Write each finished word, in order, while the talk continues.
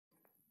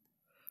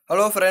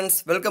Hello friends,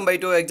 welcome back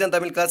to Exam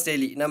Tamil Class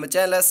Daily. நம்ம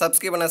சேனலை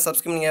subscribe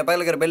பண்ணுங்க பக்கத்துல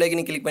இருக்கிற பெல்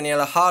ஐக்கனை கிளிக்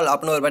பண்ணியால ஹால்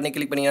அப்படின ஒரு பட்டனை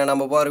கிளிக் பண்ணியா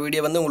நம்ம போற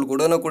வீடியோ வந்து உங்களுக்கு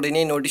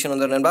உடனுக்குடனே நோட்டிஃபிகேஷன்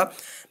வந்துரும் நண்பா.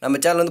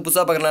 நம்ம சேனல் வந்து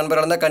புதுசா பார்க்குற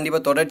நண்பர்களா இருந்தா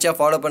கண்டிப்பா தொடர்ச்சியா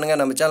ஃபாலோ பண்ணுங்க.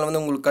 நம்ம சேனல்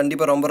வந்து உங்களுக்கு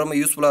கண்டிப்பா ரொம்ப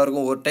யூஸ்ஃபுல்லா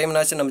இருக்கும். ஒரு டைம்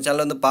நாச்சு நம்ம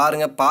சேனலை வந்து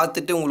பாருங்க,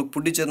 பார்த்துட்டு உங்களுக்கு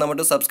பிடிச்சிருந்தா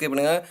மட்டும் சப்ஸ்கிரைப்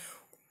பண்ணுங்க.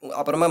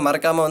 அப்புறமா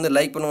மறக்காம வந்து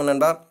லைக் பண்ணுங்க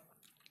நண்பா.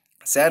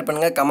 ஷேர்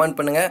பண்ணுங்கள், கமெண்ட்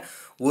பண்ணுங்கள்.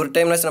 ஒரு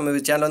டைம்னாச்சும்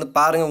நம்ம சேனல் வந்து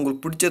பாருங்கள்,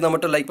 உங்களுக்கு பிடிச்சதை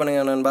மட்டும் லைக்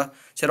பண்ணுங்கள் நண்பா.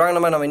 சரி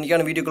வாங்க நம்ம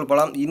இன்றைக்கான வீடியோக்குள்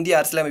போகலாம். இந்திய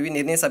அரசியலமைப்பின்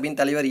நிர்ணய சபையின்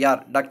தலைவர் யார்?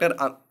 Doctor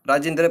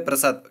Rajendra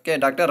Prasad. Okay,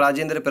 doctor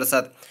Rajendra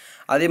Prasad.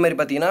 அதே மாதிரி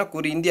பார்த்தீங்கன்னா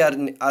இந்திய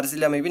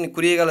அரசியலமைப்பின்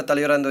குறுகிய கால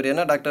தலைவராக இருந்தவர்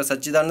என்ன? டாக்டர்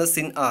சச்சிதானந்த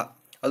சின்ஹா.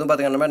 அதுவும்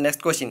பார்த்துங்க நம்ம.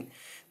 நெக்ஸ்ட் கொஸ்டின்,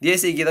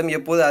 தேசிய கீதம்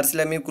எப்போது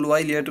அரசியலமைப்பு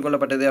குழுவாயில்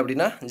ஏற்றுக்கொள்ளப்பட்டது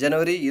அப்படின்னா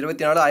ஜனவரி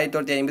 24,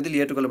 1950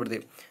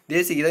 ஏற்றுக்கொள்ளப்பட்டது.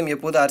 தேசிய கீதம்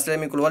எப்போது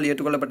அரசியலமைப்பு குழுவால்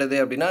ஏற்றுக்கொள்ளப்பட்டது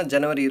அப்படின்னா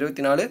ஜனவரி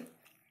 24,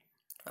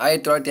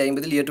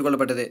 1950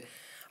 ஏற்றுக்கொள்ளப்பட்டது.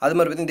 அது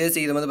மாதிரி பார்த்தீங்கன்னா தேசிய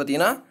கீதம் வந்து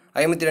பார்த்தீங்கன்னா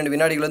 52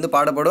 வினாடிகள் வந்து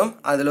பாடப்படும்.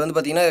 அதில் வந்து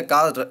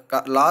பார்த்தீங்கன்னா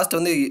லாஸ்ட்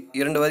வந்து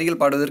 2 வரிகள்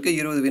பாடுவதற்கு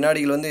 20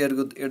 வினாடிகள் வந்து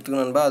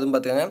எடுத்துக்கணும் நண்பா. அதுவும்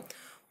பார்த்துக்கோங்க.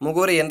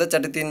 முகவரி எந்த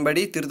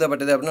சட்டத்தின்படி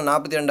திருத்தப்பட்டது அப்படின்னா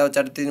 42வது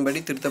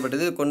சட்டத்தின்படி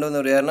திருத்தப்பட்டது. கொண்டு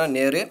வந்தவர் யாருன்னா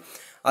நேரு.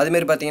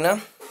 அதுமாரி பார்த்தீங்கன்னா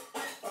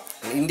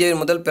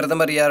இந்தியாவின் முதல்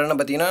பிரதமர் யாருன்னு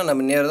பார்த்தீங்கன்னா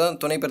நம்ம நேரு தான்.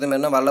 துணை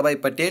பிரதமர்னா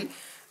வல்லபாய் பட்டேல்.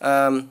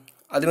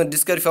 அதுமாதிரி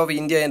டிஸ்கவரி ஆஃப்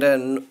இந்தியா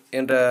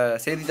என்ற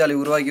செய்தித்தாளை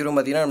உருவாக்கியவரும்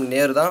பார்த்தீங்கன்னா நம்ம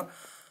நேரு தான்.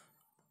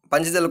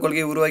 பஞ்சதள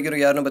கொள்கையை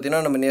உருவாக்கியவர் யாருன்னு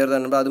பார்த்தீங்கன்னா நம்ம நேரு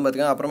தான். அதுவும்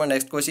பார்த்தீங்கன்னா அப்புறமா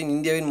நெக்ஸ்ட் கொஸ்டின்,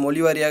 இந்தியாவின்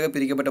மொழி வாரியாக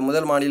பிரிக்கப்பட்ட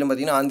முதல் மாநிலம்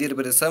பார்த்தீங்கன்னா ஆந்திர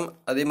பிரதேசம்.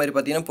 அதே மாதிரி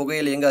பார்த்தீங்கன்னா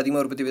புகையிலை எங்கே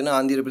அதிகமாக உற்பத்தி பார்த்தீங்கன்னா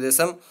ஆந்திர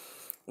பிரதேசம்.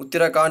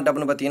 உத்தரகாண்ட்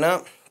அப்படின்னு பார்த்தீங்கன்னா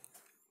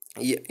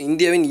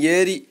இந்தியாவின்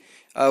ஏரி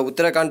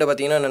உத்தரகாண்ட்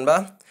பார்த்தீங்கன்னா நண்பா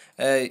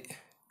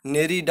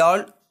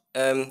நெரிடால்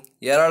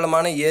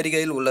ஏராளமான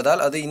ஏரிகளில்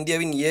உள்ளதால் அது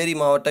இந்தியாவின் ஏரி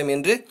மாவட்டம்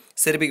என்று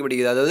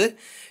சிறப்பிக்கப்படுகிறது. அதாவது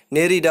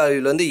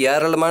நேரிடாலில் வந்து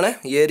ஏராளமான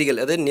ஏரிகள்,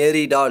 அதாவது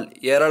நேரிடால்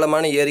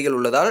ஏராளமான ஏரிகள்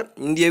உள்ளதால்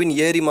இந்தியாவின்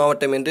ஏரி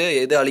மாவட்டம் என்று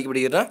எது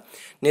அழைக்கப்படுகிறதுனா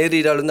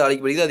நேரிடால் வந்து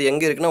அழைக்கப்படுகிறது. அது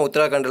எங்கே இருக்குன்னா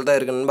உத்தராகண்டில் தான்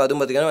இருக்குது நண்பா.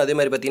 அதுவும் பார்த்திங்கன்னா அதே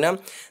மாதிரி பார்த்திங்கன்னா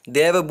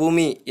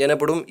தேவபூமி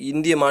எனப்படும்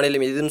இந்திய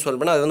மாநிலம் எதுன்னு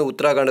சொல்லப்போனால் அது வந்து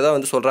உத்தராகண்ட் தான்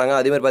வந்து சொல்கிறாங்க.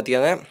 அதேமாதிரி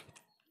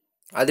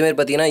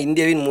பார்த்திங்கன்னா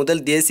இந்தியாவின்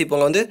முதல் தேசிய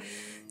பூங்கா வந்து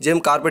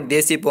ஜெம் கார்பெட்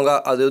தேசிய பூங்கா.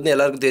 அது வந்து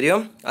எல்லாருக்கும்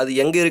தெரியும். அது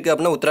எங்கே இருக்குது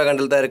அப்படின்னா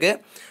உத்தராகண்டில் தான் இருக்குது.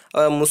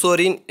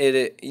 முசோரின்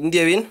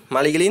இந்தியாவின்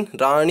மலைகளின்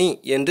ராணி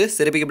என்று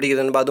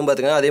சிறப்பிக்கப்படுகிறது. அதுவும்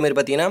பார்த்துங்க. அதே மாதிரி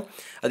பார்த்தீங்கன்னா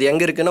அது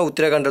எங்கே இருக்குன்னா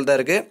உத்தரகாண்டில் தான்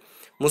இருக்குது.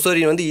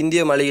 முசோரின் வந்து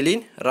இந்திய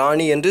மலைகளின்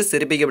ராணி என்று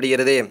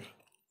சிறப்பிக்கப்படுகிறது.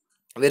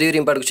 Very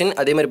important question.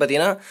 அதே மாதிரி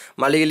பார்த்தீங்கன்னா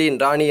மலைகளின்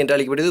ராணி என்று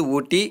அழைக்கப்படுது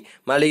ஊட்டி.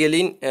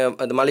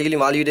 அந்த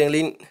மலைகளின்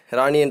வாழ்விடங்களின்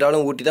ராணி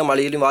என்றாலும் ஊட்டி தான்.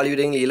 மலைகளின்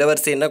வாழ்விடங்களின்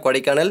இளவரசி என்ன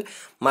கொடைக்கானல்.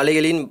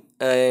 மலைகளின்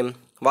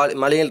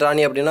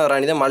ராணி அப்படின்னா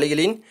ராணி தான்.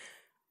 மலைகளின்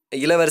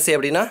இளவரசி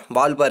அப்படின்னா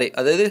வால்பாறை.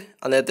 அதாவது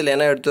அந்த இடத்துல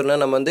என்ன எடுத்துருன்னா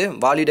நம்ம வந்து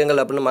வாழிடங்கள்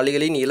அப்படின்னு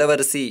மலைகளின்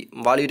இளவரசி,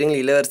 வாழிடங்கள்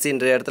இளவரசி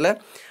என்ற இடத்துல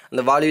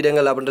அந்த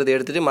வாழிடங்கள் அப்படின்றத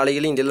எடுத்துகிட்டு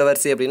மலைகளின்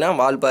இளவரசி அப்படின்னா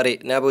வால்பாறை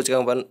ஞாபகம்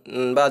வச்சுக்காங்க.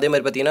 அதே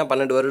மாதிரி பார்த்தீங்கன்னா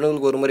 12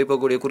 வருடங்களுக்கு ஒரு முறை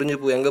போகக்கூடிய குறிஞ்சி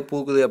பூ எங்கே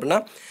பூக்குது அப்படின்னா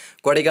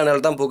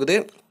கொடைக்கானல் தான் பூக்குது.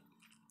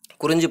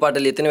 குறிஞ்சி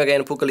பாட்டில் எத்தனை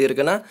வகையான பூக்கள்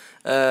இருக்குன்னா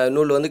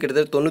நூல் வந்து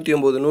கிட்டத்தட்ட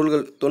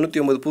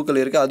 99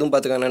 பூக்கள் இருக்குது. அதுவும்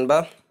பார்த்துக்காங்க நண்பா.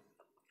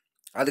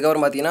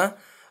 அதுக்கப்புறம் பார்த்தீங்கன்னா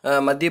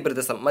மத்திய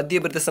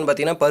பிரதேசம்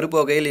பார்த்தீங்கன்னா பருப்பு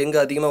வகையில் எங்கே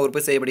அதிகமாக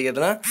உற்பத்தி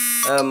செய்யப்படுகிறதுனா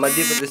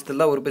மத்திய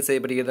பிரதேசத்தில் தான் உற்பத்தி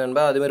செய்யப்படுகிறது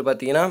நண்பா. அதுமாதிரி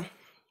பார்த்தீங்கன்னா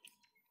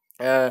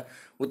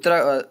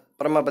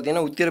அப்புறமா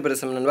பார்த்தீங்கன்னா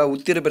உத்திரப்பிரதேசம் நண்பா.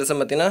 உத்திரப்பிரதேசம்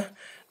பார்த்தீங்கன்னா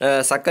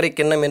சர்க்கரை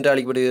கிண்ணம் என்று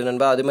அழைக்கப்படுகிறது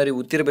நண்பா. அதே மாதிரி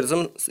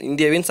உத்திரப்பிரதேசம்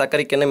இந்தியாவின்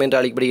சர்க்கரை கிண்ணம் என்று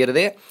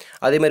அழைக்கப்படுகிறது.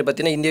 அதே மாதிரி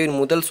பார்த்தீங்கன்னா இந்தியாவின்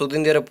முதல்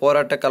சுதந்திர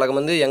போராட்ட கழகம்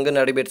வந்து எங்கே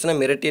நடைபெற்றுச்சுன்னா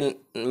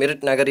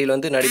மிரட் நகரில்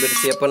வந்து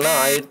நடைபெற்றுச்சு. எப்போன்னா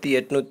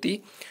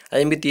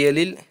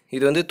 1857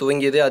 இது வந்து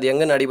துவங்கியது. அது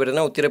எங்கே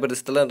நடைபெற்றதுன்னா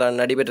உத்திரப்பிரதேசத்தில்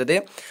நடைபெற்றது.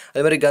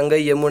 அதே மாதிரி கங்கை,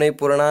 யமுனை,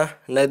 புரணா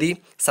நதி,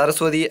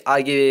 சரஸ்வதி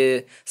ஆகிய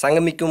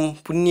சங்கமிக்கும்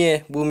புண்ணிய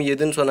பூமி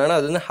எதுன்னு சொன்னாங்கன்னா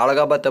அது வந்து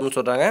அலகாபாத் அப்படின்னு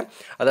சொல்கிறாங்க.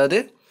 அதாவது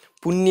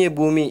புண்ணிய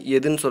பூமி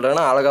எதுன்னு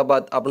சொல்கிறாங்கன்னா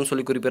அலகாபாத் அப்படின்னு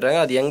சொல்லி குறிப்பிட்றாங்க.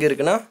 அது எங்கே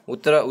இருக்குன்னா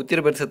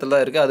உத்திரப்பிரதேசத்தில்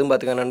தான் இருக்குது. அதுவும்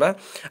பார்த்துக்க நண்பா.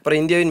 அப்புறம்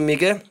இந்தியாவின்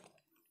மிக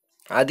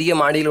அதிக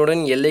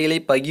மாநிலங்களுடன் எல்லைகளை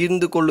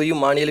பகிர்ந்து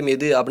கொள்ளும் மாநிலம்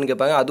எது அப்படின்னு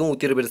கேட்பாங்க. அதுவும்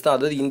உத்திரப்பிரதேசம்.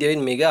 அதாவது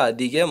இந்தியாவின் மிக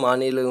அதிக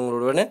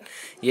மாநிலங்களுடன்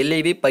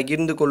எல்லையை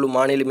பகிர்ந்து கொள்ளும்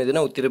மாநிலம்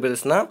எதுனா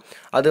உத்திரப்பிரதேசம் தான்.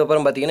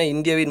 அதுக்கப்புறம் பார்த்தீங்கன்னா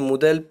இந்தியாவின்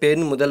முதல்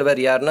பெண்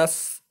முதல்வர் யாருன்னா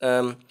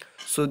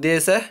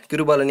சுதேச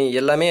கிருபாலனி.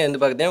 எல்லாமே வந்து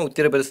பார்த்தீங்கன்னா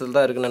உத்திரப்பிரதேசத்தில்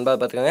தான் இருக்குது நண்பா,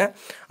 பார்த்துக்கோங்க.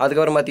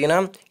 அதுக்கப்புறம் பார்த்தீங்கன்னா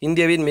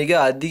இந்தியாவின் மிக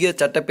அதிக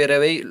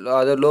சட்டப்பேரவை,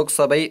 அதாவது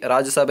லோக்சபை,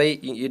 ராஜ்யசபை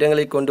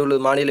இடங்களை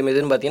கொண்டுள்ள மாநிலம்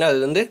எதுன்னு பார்த்தீங்கன்னா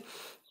அது வந்து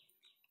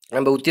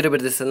நம்ம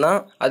உத்திரப்பிரதேசம் தான்.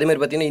 அதேமாதிரி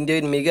பார்த்தீங்கன்னா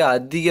இந்தியாவின் மிக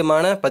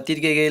அதிகமான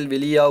பத்திரிகைகள்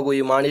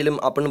வெளியாகும்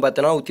மாநிலம் அப்படின்னு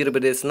பார்த்தோன்னா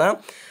உத்திரப்பிரதேசம் தான்.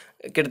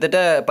 கிட்டத்தட்ட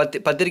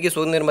பத்திரிகை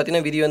சுதந்திரம்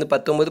பார்த்தீங்கன்னா விதி வந்து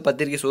 19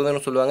 பத்திரிகை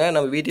சுதந்திரம் சொல்லுவாங்க.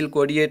 நம்ம வீட்டில்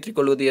கொடியேற்றி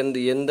கொள்வது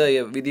எந்த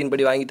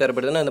விதியின்படி வாங்கி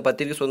தரப்பட்டதுன்னா அந்த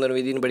பத்திரிகை சுதந்திரம்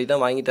விதியின்படி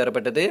தான் வாங்கி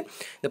தரப்பட்டது.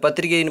 இந்த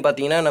பத்திரிகைன்னு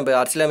பார்த்தீங்கன்னா நம்ம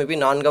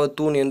அரசியலமைப்பின் 4வது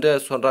தூண் என்று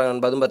சொல்கிறாங்க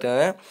நண்பா. அதுவும்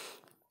பார்த்துக்கோங்க.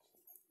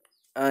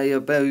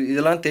 இப்போ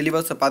இதெல்லாம்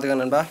தெளிவாக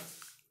பார்த்துக்கோங்க நண்பா.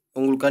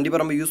 உங்களுக்கு கண்டிப்பாக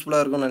ரொம்ப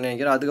யூஸ்ஃபுல்லாக இருக்கும்னு நான்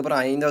நினைக்கிறேன்.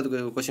 அதுக்கப்புறம்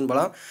 5வது கொஸ்டின்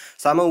போகலாம்.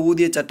 சம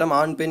ஊதிய சட்டம்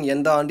ஆண் பெண்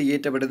எந்த ஆண்டு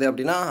இயற்றப்பட்டது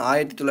அப்படின்னா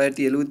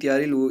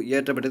 1976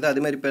 இயற்றப்பட்டது.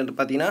 அதுமாதிரி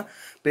பார்த்தீங்கன்னா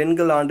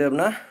பெண்கள் ஆண்டு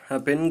அப்படின்னா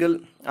பெண்கள்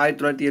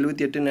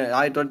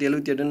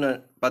 1978ன்னு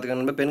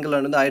பார்த்துக்கணும். பெண்கள்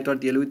ஆண்டு வந்து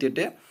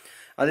 1978.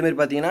 அதுமாரி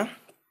பார்த்தீங்கன்னா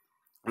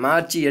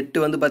மார்ச்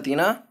 8 வந்து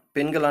பார்த்தீங்கன்னா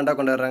பெண்கள் ஆண்டாக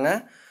கொண்டாடுறாங்க.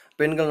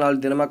 பெண்கள்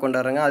நாள் தினமாக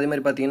கொண்டாடுறாங்க. அதே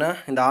மாதிரி பார்த்தீங்கன்னா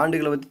இந்த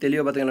ஆண்டுகளை பற்றி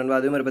தெளிவாக பார்த்துக்க நண்பா.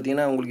 அதே மாதிரி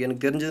பார்த்தீங்கன்னா உங்களுக்கு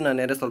எனக்கு தெரிஞ்சது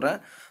நான் நிறைய சொல்கிறேன்.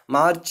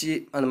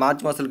 அந்த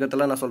மார்ச் மாதம்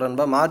இருக்கிறதெல்லாம் நான் சொல்கிறேன்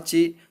நண்பா. மார்ச்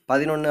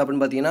 11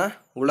 அப்படின்னு பார்த்தீங்கன்னா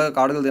உலக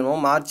காடுகள்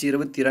தினமும், மார்ச்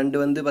 22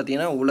 வந்து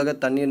பார்த்தீங்கன்னா உலக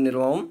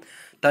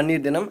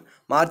தண்ணீர் தினம்,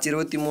 மார்ச்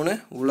 23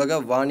 உலக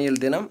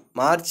வானியல் தினம்,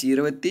 மார்ச்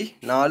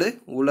 24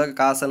 உலக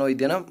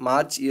காசநோய் தினம்,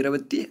 மார்ச்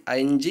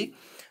 25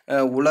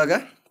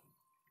 உலக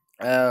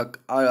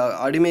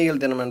அடிமைகள்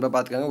தினம் நண்பா.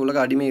 பார்த்துக்கோங்க, உலக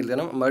அடிமைகள்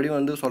தினம். மறுபடியும்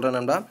வந்து சொல்கிறேன்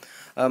நண்பா.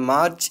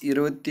 மார்ச்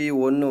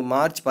 21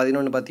 மார்ச்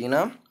 11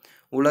 பார்த்தீங்கன்னா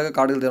உலக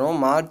காடுகள் தினம்,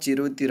 மார்ச்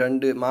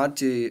 22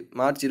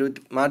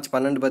 மார்ச்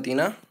 12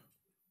 பார்த்தீங்கன்னா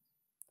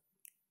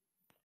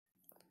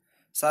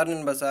சாரி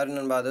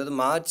நண்பா அதாவது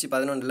மார்ச்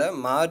 11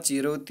 மார்ச்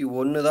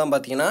 21 தான்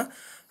பார்த்தீங்கன்னா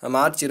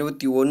மார்ச்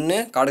 21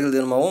 காடுகள்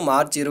தினமாகவும்,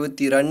 மார்ச்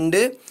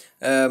 22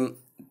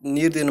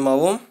 நீர்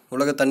தினமாகவும்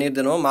உலக தண்ணீர்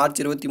தினமும், மார்ச்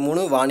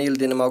 23 வானியல்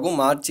தினமாகவும்,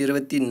 மார்ச்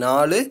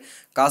 24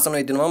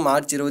 காசநோய் தினமாகவும்,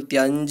 மார்ச்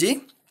 25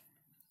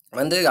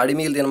 வந்து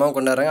அடிமைகள் தினமாகவும்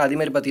கொண்டாடுறாங்க.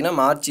 அதேமாதிரி பார்த்தீங்கன்னா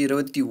மார்ச்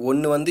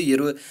 21 வந்து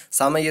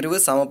சம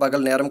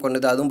சமபகல் நேரம்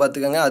கொண்டது, அதுவும்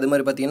பார்த்துக்கோங்க. அது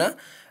மாதிரி பார்த்தீங்கன்னா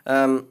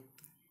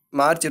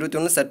மார்ச்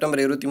 21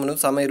 செப்டம்பர்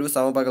 23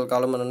 சமபகல்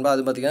காலம் நண்பா,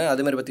 அது பார்த்திங்கன்னா.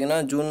 அதே மாதிரி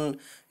பார்த்திங்கன்னா ஜூன்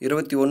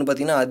 21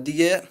 பார்த்திங்கன்னா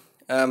அதிக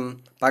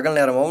பகல்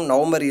நேரமும்,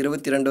 நவம்பர்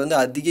 22 வந்து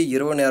அதிக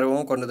இரவு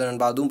நேரமும் கொண்டது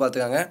நண்பா, அதுவும்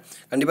பார்த்துக்காங்க.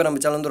 கண்டிப்பாக நம்ம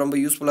சேனல் வந்து ரொம்ப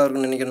யூஸ்ஃபுல்லாக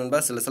இருக்கும்னு நினைக்கிறேன் நண்பா.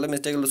 சில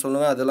மிஸ்டேக்கில்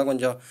சொல்லுவேன், அதெல்லாம்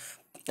கொஞ்சம்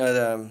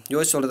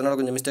யோசிச்சு சொல்கிறதுனால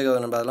கொஞ்சம் மிஸ்டேக்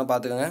ஆகுது நண்பா, அதெல்லாம்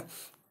பார்த்துக்கோங்க.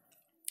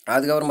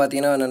 அதுக்கப்புறம்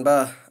பார்த்தீங்கன்னா நண்பா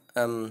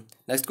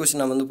நெக்ஸ்ட்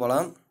கொஸ்டின் நம்ம வந்து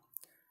போகலாம்.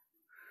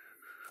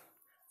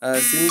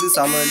 சிந்து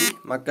சமவெளி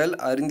மக்கள்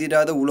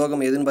அறிந்திடாத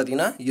உலோகம் எதுன்னு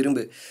பார்த்தீங்கன்னா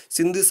இரும்பு.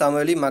 சிந்து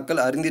சமவெளி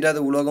மக்கள்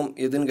அறிந்திடாத உலோகம்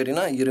எதுன்னு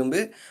கேட்டிங்கன்னா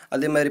இரும்பு.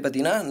 அதே மாதிரி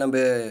பார்த்திங்கன்னா நம்ம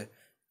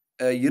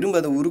இரும்பு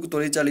அந்த உருக்கு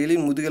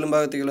தொழிற்சாலைகளில்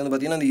முதுகெலும்பாக திகழ்ந்து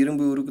பார்த்திங்கன்னா அந்த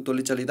இரும்பு உருக்கு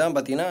தொழிற்சாலை தான்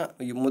பார்த்திங்கன்னா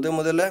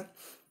முதல்ல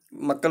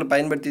மக்கள்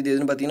பயன்படுத்தியது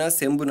எதுன்னு பார்த்திங்கன்னா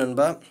செம்பு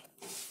நண்பா.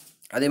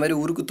 அதே மாதிரி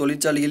உருக்கு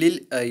தொழிற்சாலைகளில்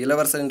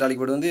இளவரசர் என்று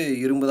அழைக்கப்படும் வந்து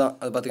இரும்பு தான்,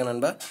 அது பார்த்திங்கன்னா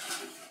நண்பா.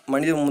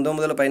 மனிதன்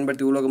முதல்ல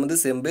பயன்படுத்திய உலோகம்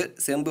வந்து செம்பு.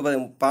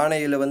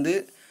 பானையில் வந்து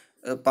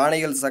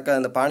பானைகள்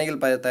அந்த பானைகள்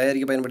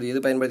தயாரிக்க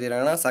எது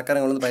பயன்படுத்துகிறாங்கன்னா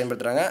சக்கரங்கள் வந்து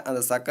பயன்படுத்துகிறாங்க.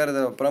 அந்த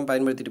சக்கரத்தை அப்புறம்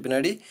பயன்படுத்திட்டு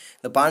பின்னாடி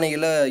இந்த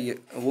பானைகளில்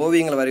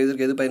ஓவியங்கள்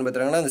வரைவதற்கு எது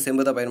பயன்படுத்துகிறாங்கன்னா அந்த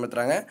செம்பு தான்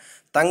பயன்படுத்துகிறாங்க.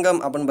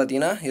 தங்கம் அப்படின்னு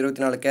பார்த்தீங்கன்னா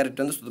 24 கேரட்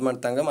வந்து சுத்தமான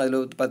தங்கம். அதில்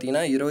வந்து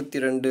பார்த்தீங்கன்னா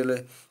 22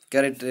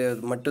 கேரட்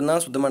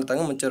மட்டும்தான் சுத்தமான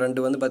தங்கம், மிச்சம்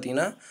 2 வந்து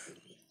பார்த்தீங்கன்னா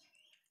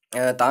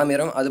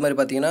தாமிரம். அது மாதிரி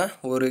பார்த்தீங்கன்னா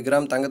 1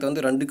 கிராம் தங்கத்தை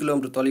வந்து 2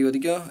 கிலோமீட்டர் தொலைவு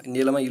வரைக்கும்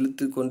நீளமாக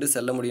இழுத்து கொண்டு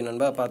செல்ல முடியும்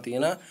நண்பா.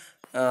 பார்த்தீங்கன்னா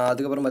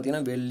அதுக்கப்புறம்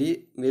பார்த்தீங்கன்னா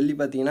வெள்ளி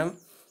பார்த்தீங்கன்னா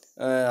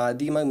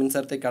அதிகமாக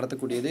மின்சாரத்தை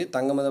கடத்தக்கூடியது.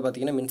 தங்கம் வந்து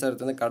பார்த்திங்கன்னா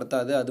மின்சாரத்தை வந்து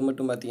கடத்தாது. அது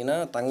மட்டும் பார்த்திங்கன்னா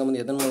தங்கம்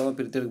வந்து எதன் மூலமாக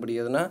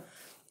பிரித்தெடுக்கப்படுகிறதுனா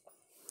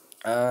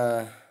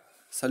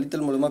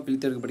சலித்தல் மூலமாக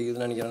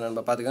பிரித்தெடுக்கப்படுகிறதுன்னு நினைக்கிறேன்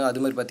நண்பா. பார்த்துக்கோங்க.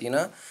 அது மாதிரி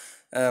பார்த்திங்கன்னா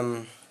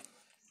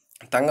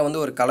தங்கம்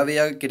வந்து ஒரு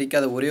கலவையாக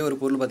கிடைக்காத ஒரே ஒரு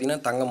பொருள்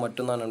பார்த்திங்கன்னா தங்கம்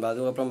மட்டும்தான் நண்பா.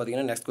 அதுக்கப்புறம்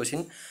பார்த்திங்கன்னா நெக்ஸ்ட்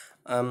கொஸ்டின்.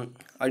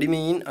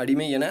 அடிமையின்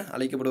அடிமை என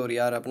அழைக்கப்படுவர்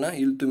யார் அப்படின்னா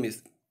இல்துமிஸ்.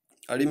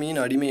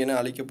 அடிமையின் அடிமை என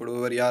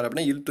அழைக்கப்படுவர் யார்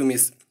அப்படின்னா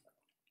இல்துமிஸ்.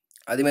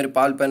 அதேமாதிரி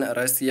பால்பன்,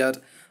 ரஷ்யார்,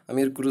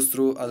 அமீர்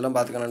குருஸ்ரு அதெல்லாம்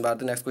பார்த்துக்கணும்.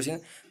 அடுத்து நெக்ஸ்ட்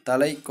கொஸ்டின்.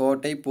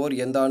 தலைக்கோட்டை போர்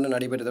எந்த ஆண்டு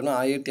நடைபெற்றதுன்னா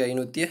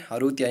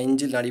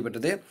 1565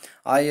 நடைபெற்றது.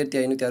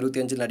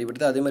 1565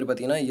 நடைபெற்றது. அதே மாதிரி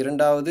பார்த்தீங்கன்னா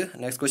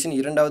நெக்ஸ்ட் கொஸ்டின்.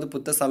 இரண்டாவது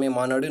புத்த சமய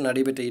மாநாடு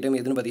நடைபெற்ற இடம்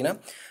எதுன்னு பார்த்தீங்கன்னா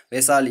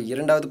வெசாலி.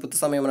 இரண்டாவது புத்த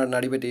சமய மாநாடு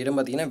நடைபெற்ற இடம்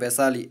பார்த்தீங்கன்னா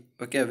வெசாலி.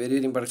 ஓகே,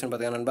 வெரி இம்பார்ட்டன்ட்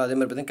பார்த்தீங்கன்னா நண்பா. அதே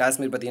மாதிரி பார்த்தீங்கன்னா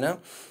காஷ்மீர் பார்த்தீங்கன்னா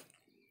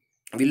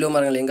வில்லோ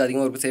மரங்கள் எங்கே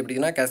அதிகமாக உற்பத்தி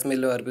செய்யப்படுதுன்னா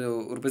காஷ்மீரில்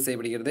உற்பத்தி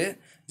செய்யப்படுகிறது.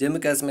 ஜம்மு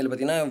காஷ்மீரில்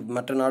பார்த்திங்கன்னா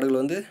மற்ற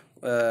நாடுகள் வந்து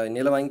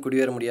நிலம் வாங்கி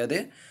குடியேற முடியாது.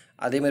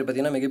 அதேமாதிரி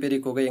பார்த்திங்கன்னா மிகப்பெரிய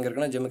குகை எங்கே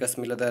இருக்குன்னா ஜம்மு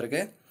காஷ்மீரில் தான்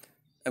இருக்குது.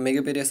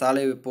 மிகப்பெரிய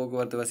சாலை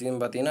போக்குவரத்து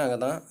வசதியும் பார்த்திங்கன்னா அங்கே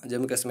தான்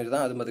ஜம்மு காஷ்மீர்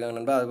தான். அது பார்த்துக்காங்க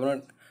நண்பா.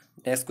 அதுக்கப்புறம்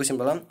நெக்ஸ்ட் கொஸ்டின்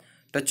போகலாம்.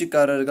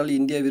 டச்சுக்காரர்கள்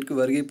இந்தியாவிற்கு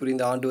வருகை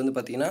புரிந்த ஆண்டு வந்து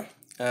பார்த்திங்கன்னா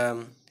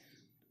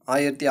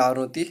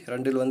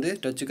 1602 வந்து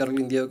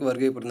டச்சுக்காரர்கள் இந்தியாவுக்கு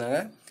வருகை புரிந்தாங்க.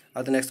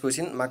 அது நெக்ஸ்ட்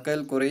கொஸ்டின்.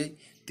 மக்கள் குறை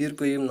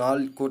தீர்க்கும் நாள்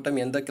கூட்டம்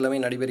எந்த கிழமை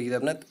நடைபெறுகிறது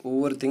அப்படின்னா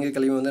ஒவ்வொரு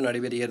திங்கட்கிழமையும் வந்து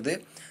நடைபெறுகிறது.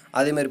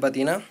 அதேமாதிரி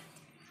பார்த்திங்கன்னா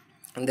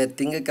இந்த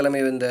திங்கட்கிழமை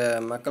இந்த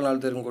மக்கள்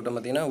நாள் தீர்க்கும் கூட்டம்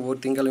பார்த்திங்கன்னா ஒவ்வொரு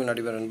திங்கட்கிழமை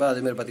நடைபெறும்.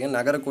 அதேமாதிரி பார்த்திங்கன்னா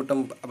நகர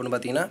கூட்டம் அப்படின்னு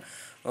பார்த்திங்கன்னா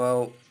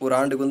ஒரு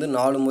ஆண்டுக்கு வந்து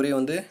 4 முறை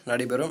வந்து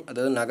நடைபெறும்.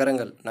 அதாவது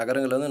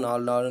நகரங்கள் வந்து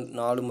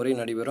 4 முறை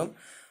நடைபெறும்.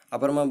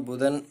 அப்புறமா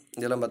புதன்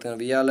இதெல்லாம்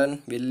பார்த்திங்கன்னா வியாழன்,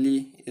 வெள்ளி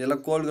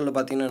இதெல்லாம் கோள்களில்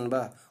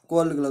பார்த்திங்கன்னா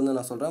கோள்கள் வந்து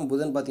நான் சொல்கிறேன்.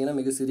 புதன் பார்த்திங்கன்னா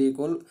மிக சிறிய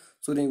கோள்,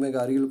 சூரியனுக்கு மிக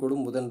அருகில்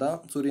கூடும் புதன் தான்.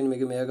 சூரியன்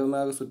மிக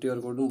வேகமாக சுற்றி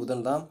வரக்கூடும்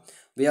புதன் தான்.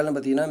 வியாழன்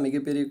பார்த்திங்கன்னா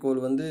மிகப்பெரிய கோள்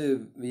வந்து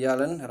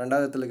வியாழன்.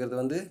 2வது இருக்கிறது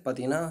வந்து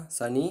பார்த்திங்கன்னா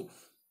சனி.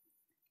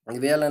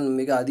 வியாழன்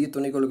மிக அதிக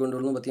துணைக்கோள்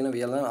கொண்டுள்ளதும் பார்த்திங்கன்னா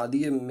வியாழன்.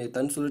 அதிக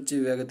தன் சுழற்சி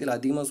வேகத்தில்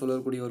அதிகமாக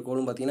சுழறக்கூடிய ஒரு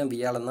கோளும் பார்த்திங்கன்னா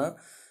வியாழன் தான்.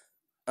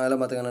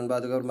 அதெல்லாம் பார்த்துக்க நண்பா.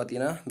 அதுக்கப்புறம்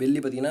பார்த்திங்கன்னா வெள்ளி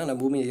பார்த்திங்கன்னா நம்ம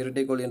பூமி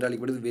இரட்டைக்கோள் என்று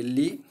அழைக்கப்படுது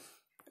வெள்ளி.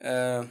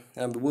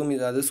 பூமி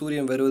அதாவது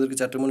சூரியன் வருவதற்கு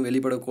சற்று முன்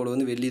வெளிப்படும் கோள்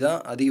வந்து வெள்ளி தான்.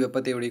 அதிக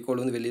வெப்பத்தை உடைய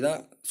கோள் வந்து வெள்ளி தான்.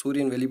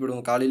 சூரியன்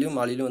வெளிப்படும் காலையிலும்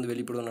மாலையிலும் வந்து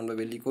வெளிப்படும் நம்ம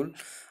வெள்ளிக்கோள்.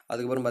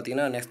 அதுக்கப்புறம்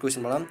பார்த்திங்கன்னா நெக்ஸ்ட்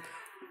கொஸ்டின் போகலாம்.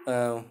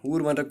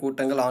 ஊர்மன்ற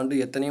கூட்டங்கள் ஆண்டு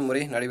எத்தனை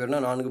முறை நடைபெறும்னா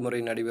 4 முறை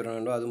நடைபெறும்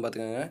நண்பா. அதுவும்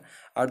பார்த்துக்கோங்க.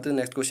 அடுத்து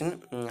நெக்ஸ்ட் கொஸ்டின்.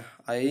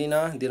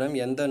 ஐநா தினம்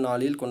எந்த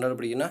நாளில்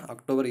கொண்டாடப்படுகிறதுனா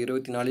அக்டோபர்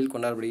 24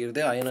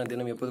 கொண்டாடப்படுகிறது. ஐநா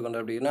தினம் எப்போது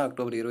கொண்டாடப்படுகிறதுனா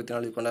அக்டோபர்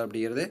 24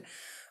 கொண்டாடப்படுகிறது.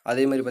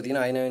 அதே மாதிரி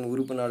பார்த்திங்கன்னா ஐநாவின்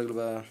உறுப்பு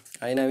நாடுகள்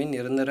ஐநாவின்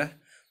நிரந்தர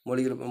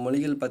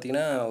மொழிகள்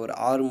பார்த்திங்கன்னா ஒரு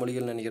 6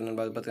 மொழிகள் நினைக்கிறேன்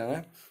நண்பா. அது பார்த்துக்கோங்க.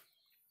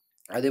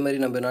 அதே மாதிரி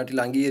நம்ம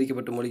நாட்டில்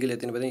அங்கீகரிக்கப்பட்ட மொழிகள்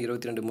எத்தனை பார்த்தீங்கன்னா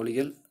 22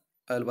 மொழிகள்.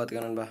 அதில்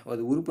பார்த்துக்கங்க நண்பா.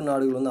 அது உறுப்பு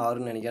நாடுகள் வந்து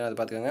 6ன்னு நினைக்கிறேன். அது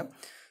பார்த்துக்கங்க.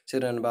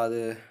 சரி நண்பா.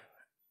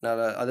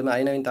 அது மாதிரி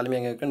ஐநாவின்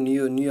தலைமையகம் இருக்குது.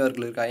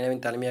 நியூயார்க்கில் இருக்குது.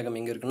 ஐநாவின் தலைமையகம்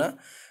எங்கே இருக்குன்னா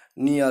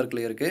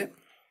நியூயார்க்கில் இருக்குது.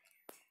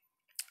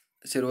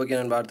 சரி ஓகே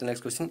நண்பா. அடுத்த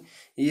நெக்ஸ்ட் கொஸ்டின்.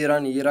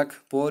 ஈரான் ஈராக்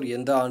போர்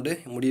எந்த ஆண்டு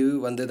முடிவு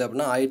வந்தது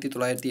அப்படின்னா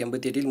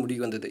 1988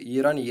 முடிவு வந்தது.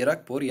 ஈரான்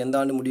ஈராக் போர் எந்த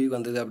ஆண்டு முடிவு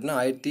வந்தது அப்படின்னா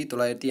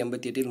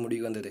 1988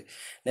 முடிவு வந்தது.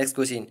 Next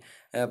question.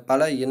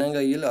 பல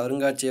இனங்களில்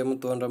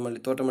அருங்காட்சியகம்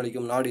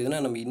தோற்றமளிக்கும் நாடு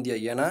எதுனா நம்ம இந்தியா.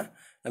 ஏன்னா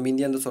நம்ம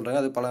இந்தியான்னு தான் சொல்கிறாங்க.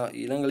 அது பல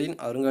இனங்களின்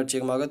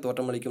அருங்காட்சியகமாக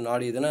தோற்றமளிக்கும்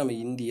நாடு எதுனா நம்ம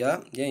இந்தியா.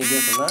 ஏன் இந்தியா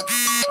சொன்னால்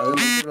அது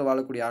மனிதர்கள்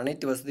வாழக்கூடிய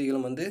அனைத்து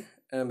வசதிகளும் வந்து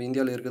நம்ம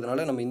இந்தியாவில்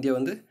இருக்கிறதுனால நம்ம இந்தியா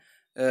வந்து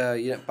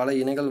பல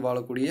இனங்கள்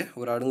வாழக்கூடிய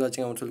ஒரு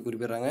அருங்காட்சியகம் சொல்லி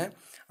குறிப்பிடுறாங்க.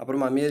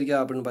 அப்புறமா அமெரிக்கா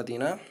அப்படின்னு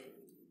பார்த்தீங்கன்னா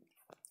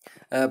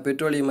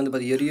பெட்ரோலியம்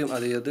வந்து எரியும்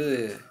அது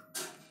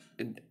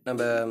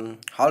நம்ம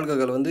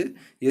ஆல்கஹால் வந்து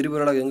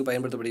எரிபொருளாக எங்கே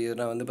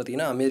பயன்படுத்தப்படுகிறதுனா வந்து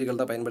பார்த்திங்கன்னா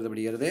அமெரிக்காவில் தான்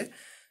பயன்படுத்தப்படுகிறது.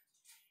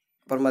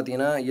 அப்புறம்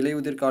பார்த்திங்கன்னா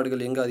இலையுதிர்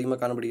காடுகள் எங்கே அதிகமாக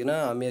காணப்படுகிறதுனா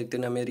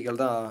தென்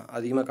அமெரிக்காவில் தான்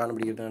அதிகமாக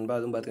காணப்படுகிறது நண்பா.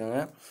 அதுவும்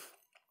பார்த்துக்கோங்க.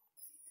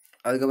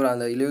 அதுக்கப்புறம்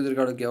அந்த இலையுதிர்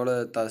காடுக்கு எவ்வளோ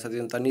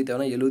சதவீதம் தண்ணி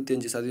தேவைன்னா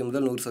 75%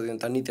 முதல்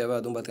 100% தண்ணி தேவை.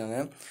 அதுவும்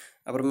பார்த்துக்கோங்க.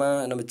 அப்புறமா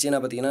நம்ம சீனா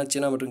பார்த்திங்கன்னா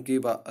சீனா மற்றும்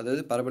கியூபா,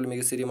 அதாவது பரப்பளவு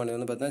மிக சிறிய மாநிலம்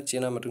வந்து பார்த்தீங்கன்னா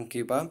சீனா மற்றும்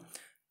கியூபா.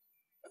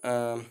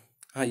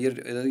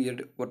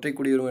 ஒற்றை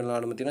குடியுரிமை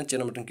நாடு பார்த்திங்கன்னா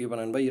சீனா மற்றும் கியூபா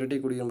நண்பா. இரட்டை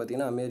குடியுரிமை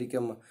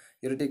பார்த்திங்கன்னா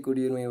இரட்டை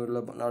குடியுரிமை உள்ள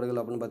நாடுகள்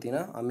அப்படின்னு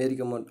பார்த்திங்கன்னா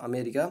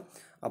அமெரிக்கா.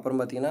 அப்புறம்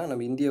பார்த்திங்கன்னா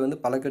நம்ம இந்தியா வந்து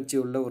பல கட்சி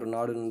உள்ள ஒரு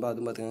நாடு நண்பா.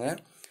 அதுவும் பார்த்துக்கோங்க.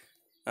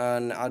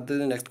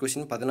 அடுத்தது நெக்ஸ்ட்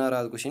கொஷின்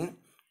 16வது கொஷின்.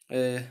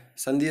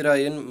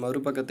 சந்திராயன்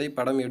மறுபக்கத்தை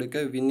படம்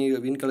எடுக்க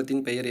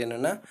விண்கலத்தின் பெயர்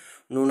என்னென்னா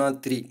நூனா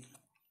 3.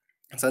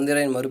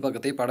 சந்திராயன்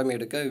மறுபக்கத்தை படம்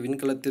எடுக்க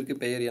விண்கலத்திற்கு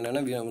பெயர்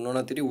என்னென்னா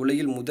நூனா 3.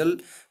 உலகில் முதல்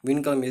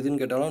விண்கலம்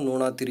எதுன்னு கேட்டாலும்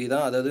நூனா 3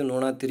 தான். அதாவது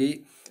நூனா 3.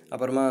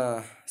 அப்புறமா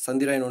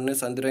சந்திராயன் 1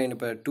 சந்திராயன்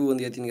இப்போ 2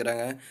 வந்து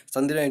ஏற்றினுக்கிறாங்க.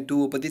 சந்திராயன் 2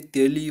 பற்றி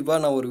தெளிவாக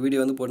நான் ஒரு வீடியோ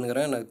வந்து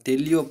போட்டுக்கிறேன். நான்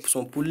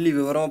தெளிவாக புள்ளி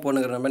விவரமாக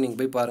போட்டுக்கிறேன்.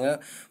 நீங்கள் போய் பாருங்கள்.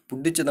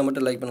 பிடிச்சதை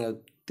மட்டும் லைக் பண்ணுங்கள்.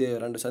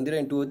 2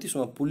 சந்திராயன் 2 பற்றி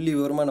சும்மா புள்ளி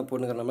விவரமாக நான்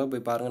போட்டுக்கிறேன்.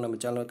 போய் பாருங்கள். நம்ம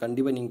சேனல்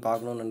கண்டிப்பாக நீங்கள்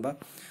பார்க்கணும் நண்பா.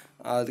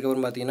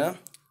 அதுக்கப்புறம் பார்த்தீங்கன்னா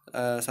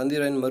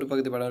சந்திராயன்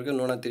மறுபக்கத்தை படம் இருக்க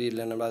நூனா 3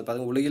 இல்லை நண்பா. அது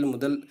பார்த்திங்கன்னா உலகில்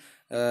முதல்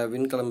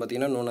விண்கலம்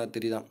பார்த்திங்கன்னா நூனா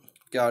 3 தான்.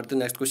 ஓகே. அடுத்து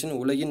நெக்ஸ்ட் கொஸ்டின்.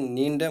 உலகின்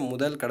நீண்ட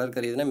முதல்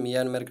கடற்கரை எதுனா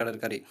மியான்மர்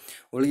கடற்கரை.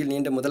 உலகில்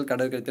நீண்ட முதல்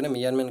கடற்கரை பார்த்தீங்கன்னா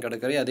மியான்மர்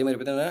கடற்கரை. அதே மாதிரி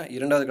பார்த்தீங்கன்னா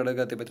இரண்டாவது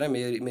கடற்கரை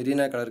பார்த்தீங்கன்னா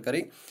மெரினா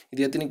கடற்கரை.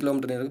 இது எத்தனை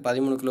கிலோமீட்டர் இருக்குது?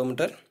 13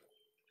 கிலோமீட்டர்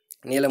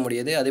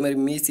நீளமுடையது. அதே மாதிரி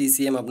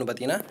மீசிசிஎம் அப்படின்னு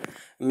பார்த்தீங்கன்னா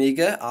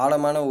மிக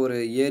ஆழமான ஒரு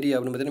ஏரி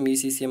அப்படின்னு பார்த்தீங்கன்னா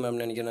மீசிசிஎம்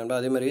அப்படின்னு நினைக்கிறேன்.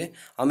 அதே மாதிரி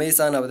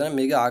அமேசான் பார்த்தீங்கன்னா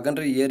மிக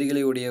அகன்ற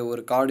ஏரிகளை உடைய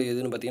ஒரு காடு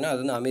எதுன்னு பார்த்தீங்கன்னா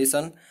அது வந்து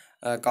அமேசான்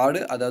காடு.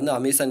 அதை வந்து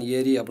அமேசான்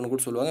ஏரி அப்படின்னு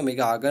கூட சொல்லுவாங்க. மிக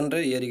அகன்ற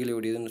ஏரிகளை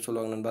உடையதுன்னு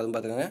சொல்லுவாங்க நண்பா. அதுவும்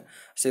பார்த்துக்கோங்க.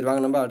 சரி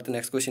வாங்க நண்பா அடுத்து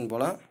நெக்ஸ்ட் கொஸ்டின்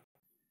போகலாம்.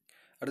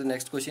 அடுத்து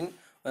நெக்ஸ்ட் கொஸ்டின்.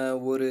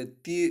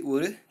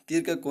 ஒரு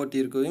தீர்க்க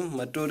கோட்டிற்கும்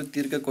மற்றொரு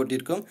தீர்க்க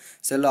கோட்டிற்கும்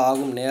செல்ல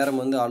ஆகும் நேரம்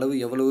வந்து அளவு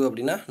எவ்வளவு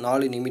அப்படின்னா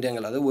 4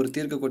 நிமிடங்கள். அதாவது ஒரு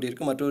தீர்க்க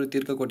கோட்டிற்கும் மற்றொரு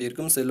தீர்க்க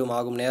கோட்டிற்கும் செல்லும்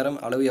ஆகும் நேரம்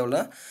அளவு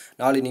எவ்வளோனா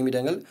 4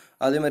 நிமிடங்கள்.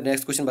 அதே மாதிரி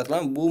நெக்ஸ்ட் கொஸ்டின்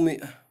பார்க்கலாம்.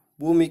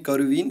 பூமி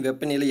கருவியின்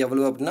வெப்பநிலை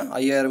எவ்வளவு அப்படின்னா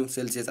 5000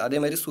 செல்சியஸ். அதே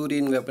மாதிரி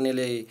சூரியன்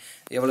வெப்பநிலை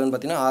எவ்வளோன்னு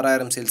பார்த்தீங்கன்னா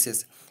 6000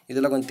 செல்சியஸ்.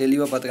 இதெல்லாம் கொஞ்சம்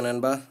தெளிவாக பார்த்துக்க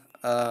நண்பா.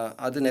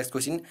 அது நெக்ஸ்ட்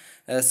கொஸ்டின்.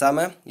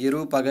 சம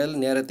இரவு பகல்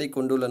நேரத்தை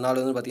கொண்டுள்ள நாள்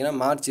வந்து பார்த்திங்கன்னா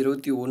மார்ச்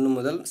 21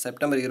 முதல்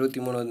செப்டம்பர்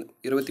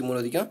 23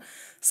 வரைக்கும்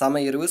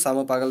சம இரவு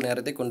சம பகல்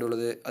நேரத்தை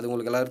கொண்டுள்ளது. அது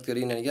உங்களுக்கு எல்லாருக்கும்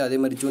தெரியும்னு நினைக்கிறேன். அதே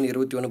மாதிரி ஜூன்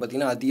 21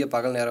 பார்த்திங்கன்னா அதிக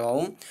பகல்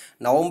நேரமாகவும்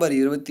நவம்பர்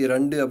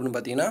 22 அப்படின்னு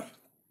பார்த்திங்கன்னா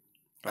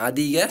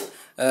அதிக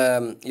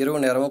இரவு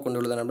நேரமாக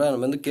கொண்டுள்ளது நண்பா.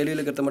 நம்ம வந்து கேள்வியில்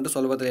இருக்கிறத மட்டும்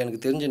சொல்ல பார்த்தா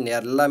எனக்கு தெரிஞ்ச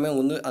எல்லாமே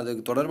வந்து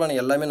அதுக்கு தொடர்பான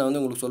எல்லாமே நான்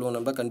வந்து உங்களுக்கு சொல்லுவேன்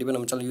நண்பா. கண்டிப்பாக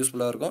நம்ம சேனல்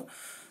யூஸ்ஃபுல்லாக இருக்கும்.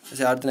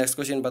 சரி அடுத்த நெக்ஸ்ட்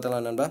கொஸ்டின்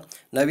பார்த்தலாம் நண்பா.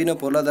 நவீன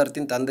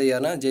பொருளாதாரத்தின்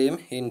தந்தையான ஜேம்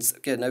ஹின்ஸ்.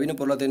 ஓகே. நவீன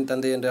பொருளாதாரத்தின்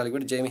தந்தை என்று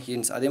அழைக்கப்படும் ஜேம்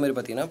ஹின்ஸ். அதே மாதிரி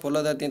பார்த்தீங்கன்னா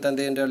பொருளாதாரத்தின்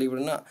தந்தை என்று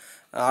அழைக்கப்படும்னா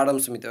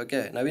ஆடம் ஸ்மித். ஓகே.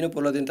 நவீன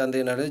பொருளாதாரத்தின்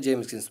தந்தை என்று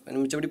ஜேம்ஸ் ஹின்ஸ்.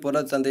 மிச்சப்படி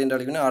பொருளாதார தந்தை என்று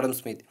அழைக்கணும் ஆடம்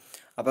ஸ்மித்.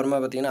 அப்புறமா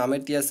பார்த்தீங்கன்னா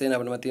அமர்த்தியா சென்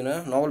அப்படின்னு பார்த்தீங்கன்னா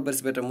நோபல்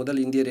பரிசு பெற்ற முதல்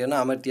இந்தியர் ஏன்னா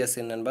அமர்த்தியா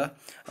சென் நண்பா.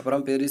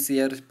 அப்புறம்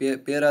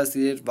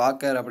பேராசிரியர்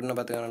வாக்கர் அப்படின்னு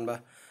பார்த்துங்க நண்பா.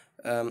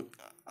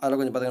 அதில்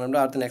கொஞ்சம் பார்த்துங்க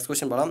நண்பா. அடுத்த நெக்ஸ்ட்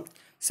கொஸ்டின் போகலாம்.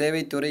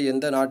 சேவைத்துறை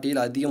எந்த நாட்டில்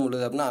அதிகம்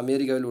உள்ளது அப்படின்னா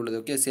அமெரிக்காவில் உள்ளது.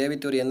 ஓகே.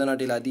 சேவைத்துறை எந்த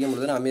நாட்டில் அதிகம்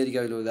உள்ளதுன்னா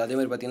அமெரிக்காவில் உள்ளது. அதே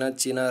மாதிரி பார்த்தீங்கன்னா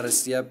சீனா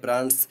ரஷ்யா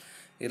பிரான்ஸ்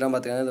இதெல்லாம்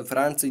பார்த்திங்கன்னா இந்த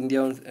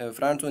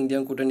ஃப்ரான்ஸும்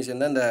இந்தியாவும் கூட்டணி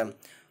சேர்ந்த இந்த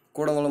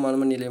கூடங்குளம்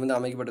அணுமின் நிலையம் வந்து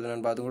அமைக்கப்பட்டது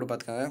நண்பா. அது கூட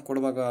பார்த்துக்காங்க.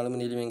 கூடம்பாக்கம்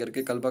அணுமின் நிலையம் எங்கே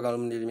இருக்குது? கல்பாக்கம்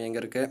அணுமின் நிலையம்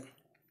எங்கே இருக்குது?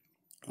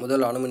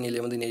 முதல் அணுமின்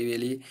நிலையம் வந்து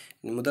நெய்வேலி.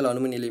 முதல்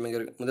அணுமின் நிலையம் எங்கே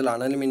இருக்குது? முதல்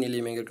அணுமின்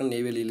நிலையம் எங்கே இருக்குன்னு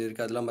நெய்வேலியில்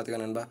இருக்குது. அதெல்லாம்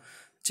பார்த்துக்க நண்பா.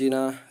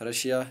 சீனா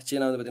ரஷ்யா.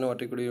 சீனா வந்து பார்த்திங்கன்னா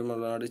ஒற்றை குடியுரிமை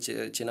நாடு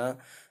சீனா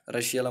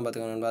ரஷ்யாலாம்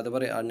பார்த்துக்க நண்பா. அது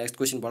மாதிரி நெக்ஸ்ட்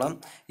கொஸ்டின் போகலாம்.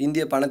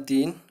 இந்திய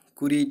பணத்தின்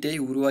குறியீட்டை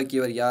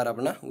உருவாக்கியவர் யார்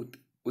அப்படின்னா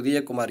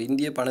உதயகுமார்.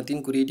 இந்திய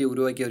பணத்தின் குறியீட்டை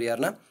உருவாக்கியவர்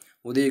யாருன்னா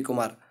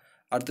உதயகுமார்.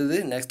 அடுத்தது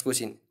நெக்ஸ்ட்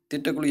கொஸ்டின்.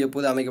 திட்டக்குழு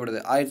எப்போது அமைக்கப்பட்டது?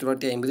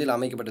 1950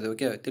 அமைக்கப்பட்டது.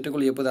 ஓகே.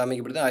 திட்டக்குழு எப்போது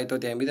அமைக்கப்பட்டது?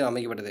 1950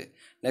 அமைக்கப்பட்டது.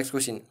 Next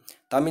question.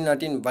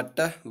 தமிழ்நாட்டின் வட்ட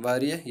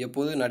வாரிய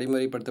எப்போது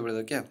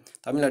நடைமுறைப்படுத்தப்படுது? ஓகே.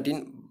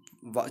 தமிழ்நாட்டின்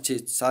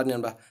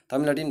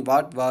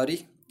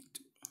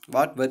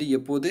வாட் வரி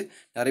எப்போது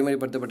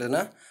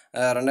நடைமுறைப்படுத்தப்பட்டதுன்னா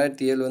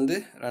 2007 வந்து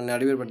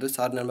நடைமுறைப்படுத்தது.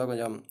 சார் நண்பா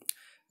கொஞ்சம்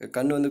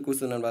கண் வந்து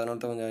கூசுது நண்பா. அதனால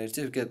தான் கொஞ்சம்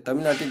ஆயிடுச்சு. ஓகே.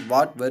 தமிழ்நாட்டின்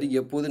வாட் வரி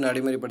எப்போது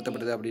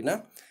நடைமுறைப்படுத்தப்பட்டது அப்படின்னா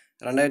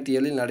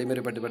 2007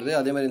 நடைமுறைப்படுத்தப்படுது.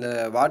 அதே மாதிரி இந்த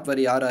வாட்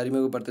வரி யார்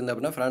அறிமுகப்படுத்துது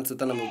அப்படின்னா பிரான்ஸ்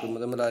தான் நமக்கு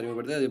முதல்ல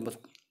அறிமுகப்படுத்துது.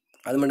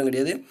 அது மட்டும்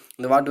கிடையாது,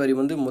 இந்த வாட் வரி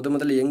வந்து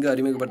முதல்ல எங்கே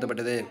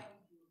அறிமுகப்படுத்தப்பட்டது,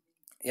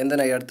 எந்த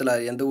இடத்துல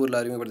எந்த ஊரில்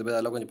அறிமுகப்படுத்தப்பட்டது,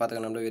 அதெல்லாம் கொஞ்சம்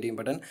பார்த்துக்க நம்ம வெரி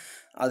இம்பார்ட்டன்ட்.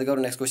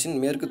 அதுக்கப்புறம் நெக்ஸ்ட் கொஸ்டின்,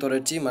 மேற்கு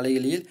தொடர்ச்சி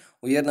மலைகளில்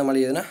உயர்ந்த மலை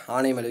எதுனா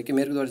ஆனைமலை. ஓகே,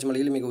 மேற்கு தொடர்ச்சி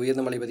மலையில் மிக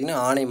உயர்ந்த மலை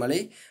பார்த்திங்கன்னா ஆனைமலை.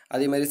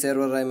 அதே மாதிரி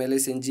சேர்வராய மலை,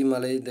 செஞ்சி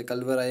மலை, இந்த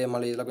கல்வராய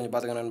மலை இதெல்லாம் கொஞ்சம்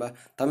பார்த்துக்க நண்பா.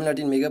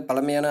 தமிழ்நாட்டின் மிக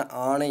பழமையான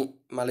ஆணை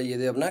மலை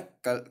எது அப்படின்னா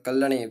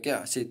கல்லணை. ஓகே,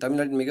 சரி,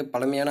 தமிழ்நாட்டின் மிக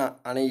பழமையான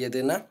அணை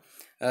எதுன்னா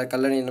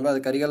கல்லணை நண்பா.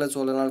 அது கரிகால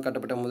சோழனால்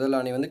கட்டப்பட்ட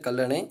முதல் அணை வந்து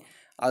கல்லணை.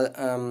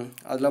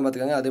 அதெல்லாம்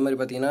பார்த்துக்காங்க. அதே மாதிரி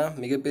பார்த்தீங்கன்னா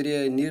மிகப்பெரிய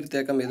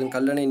நீர்த்தேக்கம் எதுவும்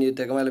கல்லணை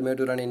நீர்த்தேக்கமா இல்லை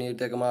மேட்டூர் அணை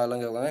நீர்த்தேக்கமா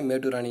அதெல்லாம் கேட்பாங்க.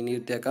 மேட்டூர் அணை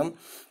நீர்த்தேக்கம்,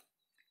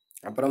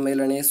 அப்புறம்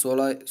மேலணை,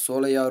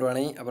 சோலையாறு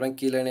அணை, அப்புறம்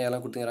கீழணை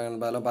எல்லாம் கொடுத்துக்கிறாங்க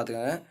நண்பா. அதெல்லாம்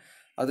பார்த்துக்காங்க.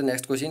 அது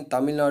நெக்ஸ்ட் கொஸ்டின்,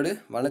 தமிழ்நாடு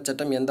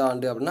வனச்சட்டம் எந்த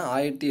ஆண்டு அப்படின்னா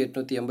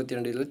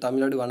 1882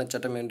 தமிழ்நாடு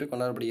வனச்சட்டம் என்று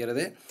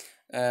கொண்டாடப்படுகிறது.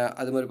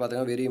 அது மாதிரி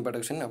பார்த்துக்காங்க, வெரி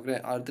இம்பார்ட்டன்ட் கொஸ்டின்.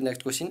 அப்புறம் அடுத்து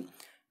நெக்ஸ்ட் கொஸ்டின்,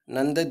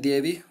 நந்த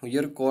தேவி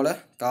உயர்கோள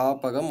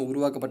காப்பகம்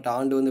உருவாக்கப்பட்ட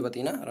ஆண்டு வந்து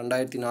பார்த்திங்கன்னா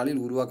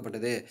 2004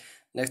 உருவாக்கப்பட்டது.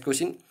 நெக்ஸ்ட்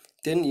கொஸ்டின்,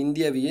 தென்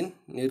இந்தியாவின்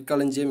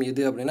நெற்களஞ்சியம்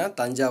எது அப்படின்னா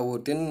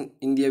தஞ்சாவூர். தென்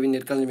இந்தியாவின்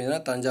நெற்களஞ்சியம் எதுனா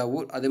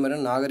தஞ்சாவூர். அதே மாதிரி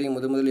நாகரிகம்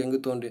முதல் எங்கு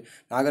தோன்றி,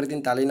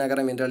 நாகரிகத்தின்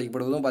தலைநகரம் என்று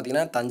அழைக்கப்படுவதும்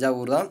பார்த்திங்கன்னா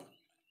தஞ்சாவூர் தான்.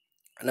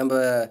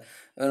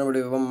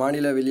 நம்மளுடைய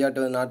மாநில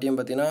விளையாட்டு நாட்டியம்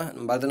பார்த்திங்கன்னா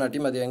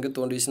பரதநாட்டியம், அது எங்கே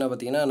தோன்றிச்சுன்னா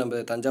பார்த்திங்கன்னா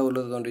நம்ம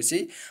தஞ்சாவூரில்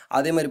தோன்றிச்சு.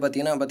 அதே மாதிரி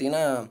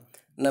பார்த்திங்கன்னா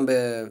நம்ம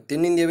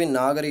தென்னிந்தியாவின்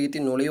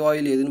நாகரிகத்தின்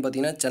நுழைவாயில் எதுன்னு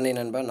பார்த்திங்கன்னா சென்னை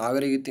நண்பா.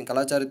 நாகரிகத்தின்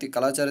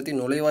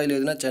கலாச்சாரத்தின் நுழைவாயில்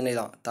எதுனா சென்னை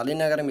தான்.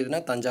 தலைநகரம்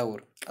எதுனா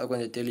தஞ்சாவூர். அது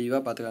கொஞ்சம்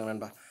தெளிவாக பார்த்துக்காங்க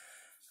நண்பா.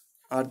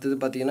 அடுத்தது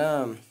பார்த்திங்கன்னா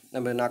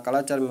நம்ம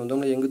கலாச்சாரம்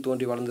வந்து எங்கே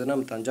தோன்றி வளர்ந்ததுன்னா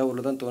நம்ம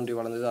தஞ்சாவூரில் தான் தோன்றி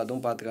வளர்ந்தது,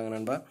 அதுவும் பார்த்துக்காங்க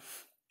நண்பா.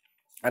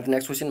 அடுத்து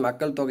நெக்ஸ்ட் கொஸ்டின்,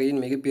 மக்கள்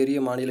தொகையின் மிகப்பெரிய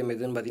மாநிலம்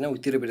எதுன்னு பார்த்தீங்கன்னா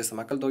உத்தரப்பிரதேசம்.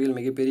 மக்கள் தொகையில்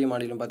மிகப்பெரிய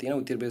மாநிலம்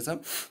பார்த்தீங்கன்னா உத்தரப்பிரதேசம்.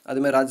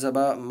 அதுமாதிரி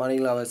ராஜ்யசபா,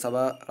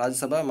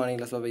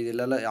 மாநில சபை இது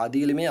எல்லாம்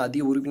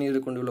அதிக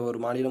உறுப்பினர்கள் கொண்டுள்ள ஒரு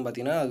மாநிலம்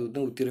பார்த்தீங்கன்னா அது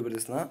வந்து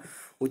உத்தரப்பிரதேசம் தான்.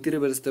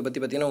 உத்தரப்பிரதேசத்தை பற்றி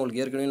பார்த்தீங்கன்னா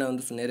உங்களுக்கு ஏற்கனவே நான்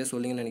வந்து நிறைய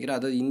சொல்லிங்கன்னு நினைக்கிறேன்.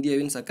 அதாவது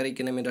இந்தியாவின் சர்க்கரை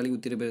கிணம் என்றாலே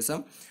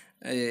உத்தரப்பிரதேசம்.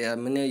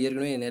 முன்னே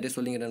ஏற்கனவே நிறைய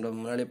சொல்லிங்கிறேன்,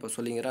 முன்னாடி இப்போ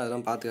சொல்லிங்கிறேன்,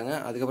 அதெல்லாம் பார்த்துக்கோங்க.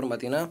 அதுக்கப்புறம்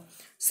பார்த்தீங்கன்னா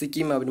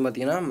சிக்கிம் அப்படின்னு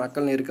பார்த்தீங்கன்னா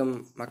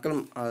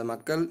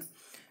மக்கள்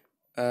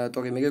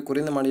தொகை மிக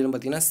குறைந்த மாநிலம்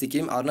பார்த்திங்கன்னா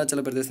சிக்கிம்.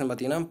 அருணாச்சல பிரதேசம்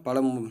பார்த்திங்கன்னா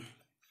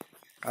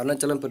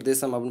அருணாச்சலம்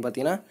பிரதேசம் அப்படின்னு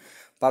பார்த்திங்கன்னா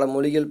பல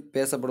மொழிகள்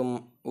பேசப்படும்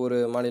ஒரு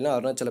மாநிலம்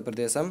அருணாச்சல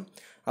பிரதேசம்.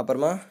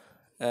 அப்புறமா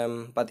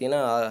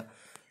பார்த்திங்கன்னா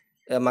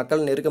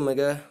மக்கள் நெருக்கம்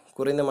மிக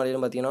குறைந்த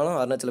மாநிலம் பார்த்திங்கனாலும்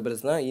அருணாச்சல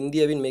பிரதேசம் தான்.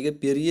 இந்தியாவின்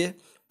மிகப்பெரிய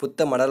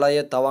புத்த மடலாய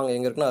தவாங்க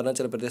எங்கே இருக்குன்னா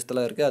அருணாச்சல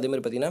பிரதேசத்தில் இருக்குது.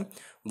 அதேமாதிரி பார்த்திங்கன்னா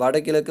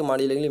வடகிழக்கு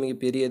மாநிலங்களில்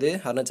மிகப்பெரியது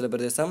அருணாச்சல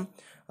பிரதேசம்.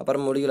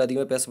 அப்புறம் மொழிகள்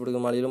அதிகமாக பேசப்படுகிற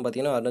மாநிலம்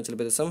பார்த்திங்கன்னா அருணாச்சல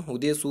பிரதேசம்.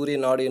 உதய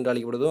சூரியன் நாடு என்று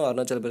அழைக்கப்படுவதும்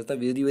அருணாச்சல பிரதேசம்.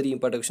 வெரி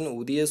இம்பார்ட்டன்ட் கொஸ்டின்,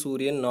 உதய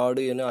சூரியன்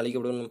நாடு என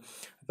அழைக்கப்படும்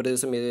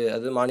பிரதேசம் எது,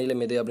 அது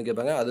மாநிலம் எது அப்படின்னு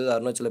கேட்பாங்க. அது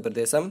அருணாச்சல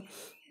பிரதேசம்.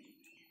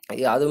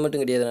 அது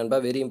மட்டும் கிடையாது நண்பா,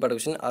 வெரி இம்பார்ட்டன்ட்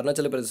கொஸ்டின்.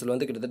 அருணாச்சல பிரதேசத்தில்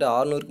வந்து கிட்டத்தட்ட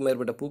 600க்கும்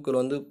மேற்பட்ட பூக்கள்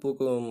வந்து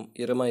பூக்கும்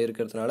இடமாக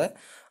இருக்கிறதுனால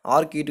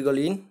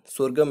ஆர்கிட்டுகளின்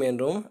சொர்க்கம்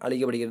என்றும்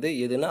அழைக்கப்படுகிறது.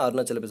 எதுனா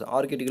அருணாச்சல பிரதேசம்.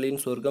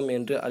 ஆர்கிட்டுகளின் சொர்க்கம்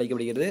என்று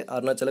அழைக்கப்படுகிறது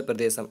அருணாச்சல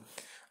பிரதேசம்.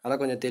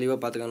 அதெல்லாம் கொஞ்சம் தெளிவாக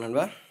பார்த்துக்கோங்க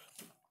நண்பா.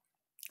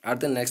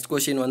 அடுத்த நெக்ஸ்ட்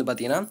கொஸ்டின் வந்து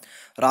பார்த்தீங்கன்னா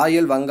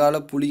ராயல் வங்காள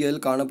புலிகள்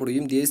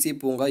காணப்படும் தேசிய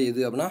பூங்கா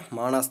எது அப்படின்னா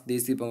மானாஸ்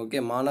தேசிய பூங்கா.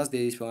 ஓகே, மானாஸ்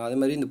தேசிய பூங்கா. அதே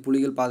மாதிரி இந்த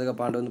புலிகள்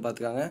பாதுகாப்பு ஆண்டு வந்து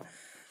பார்த்துக்காங்க,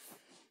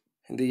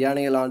 இந்த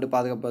யானைகள் ஆண்டு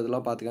பாதுகாப்பு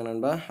இதெல்லாம் பார்த்துக்காங்க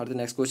நண்பா. அடுத்து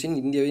நெக்ஸ்ட் கொஸ்டின்,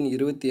 இந்தியாவின்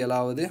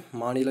 27வது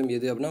மாநிலம்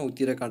எது அப்படின்னா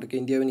உத்தரகாண்ட். ஓகே,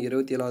 இந்தியாவின்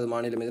 27வது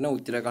மாநிலம் எதுனா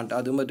உத்தரகாண்ட்.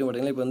 அது மட்டும்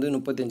பார்த்தீங்கன்னா இப்போ வந்து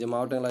 35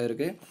 மாவட்டங்களாக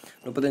இருக்குது.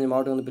 35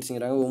 மாவட்டம் வந்து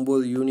பிரிச்சுங்கிறாங்க.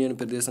 9 யூனியன்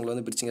பிரதேசங்கள்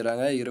வந்து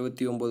பிரிச்சுங்கிறாங்க.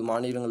 29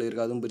 மாநிலங்கள்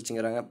இருக்குது, அதுவும்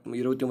பிரிச்சுங்கிறாங்க.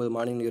 29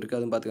 மாநிலங்கள்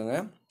இருக்குது, அதுவும் பார்த்துக்கோங்க.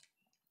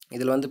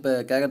 இதில் வந்து இப்போ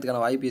கேட்கறதுக்கான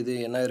வாய்ப்பு எது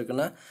என்ன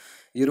இருக்குன்னா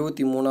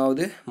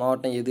 23வது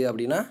மாவட்டம் எது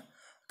அப்படின்னா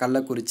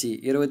கள்ளக்குறிச்சி.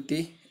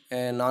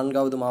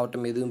 24வது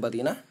மாவட்டம் எதுன்னு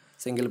பார்த்தீங்கன்னா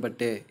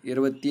செங்கல்பட்டு.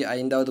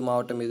 25வது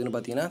மாவட்டம் எதுன்னு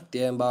பார்த்தீங்கன்னா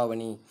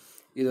தேம்பாவணி.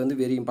 இது வந்து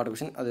வெரி இம்பார்ட்டன்ட்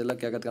கொஸ்டின், அதெல்லாம்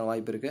கேட்கறதுக்கான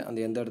வாய்ப்பு இருக்குது.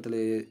 அந்த எந்த இடத்துல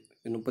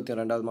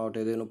 32வது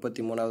மாவட்டம் எது,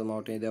 33வது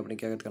மாவட்டம் எது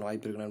அப்படின்னு கேட்கறதுக்கான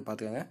வாய்ப்பு இருக்குன்னு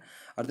பார்த்துக்கோங்க.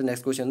 அடுத்து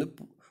நெக்ஸ்ட் கொஸ்டின் வந்து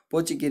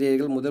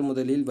போர்ச்சுகீசியர்கள்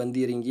முதலில் வந்து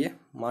இறங்கிய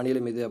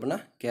மாநிலம் எது அப்படின்னா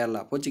கேரளா.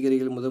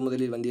 போர்ச்சுகீசியர்கள்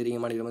முதலில் வந்து இறங்கிய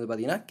மாநிலம் வந்து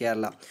பார்த்தீங்கன்னா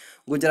கேரளா.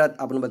 குஜராத்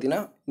அப்படின்னு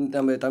பார்த்தீங்கன்னா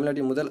நம்ம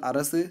தமிழ்நாட்டின் முதல்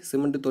அரசு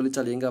சிமெண்ட்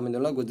தொழிற்சாலை எங்கே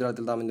அமைந்துள்ளது,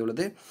 குஜராத்தில் தான்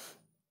அமைந்துள்ளது.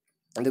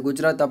 இந்த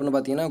குஜராத் அப்படின்னு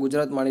பார்த்தீங்கன்னா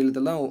குஜராத்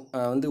மாநிலத்தில் தான்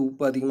வந்து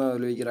உப்பு அதிகமாக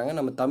விளைவிக்கிறாங்க.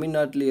 நம்ம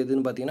தமிழ்நாட்டில்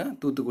எதுன்னு பார்த்தீங்கன்னா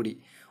தூத்துக்குடி.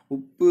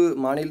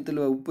 மாநிலத்தில்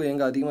உப்பு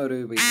எங்கே அதிகமாக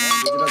விளைவிக்கிறோம்,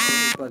 குஜராத்தில்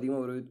உப்பு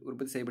அதிகமாக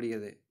உற்பத்தி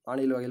செய்யப்படுகிறது.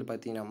 மாநில வகையில்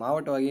பார்த்தீங்கன்னா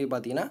மாவட்ட வகையில்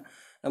பார்த்தீங்கன்னா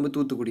நம்ம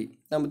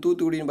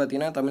தூத்துக்குடின்னு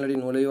பார்த்தீங்கன்னா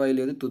தமிழ்நாட்டின் நுழைவாயில்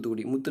எது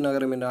தூத்துக்குடி. முத்து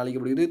நகரம் என்று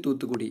அழைக்கப்படுகிறது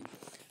தூத்துக்குடி.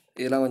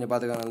 இதெல்லாம் கொஞ்சம்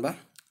பார்த்துக்கலாம் நண்பா.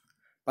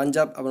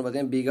 பஞ்சாப் அப்படின்னு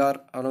பார்த்தீங்கன்னா பீகார்.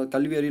 அப்புறம்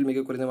கல்வி அறிவில்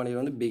மிக குறைந்த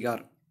மாநிலம் வந்து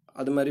பீகார்.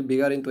 அது மாதிரி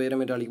பீகாரின்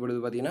துயரம் என்று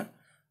அழைக்கப்படுவது பார்த்தீங்கன்னா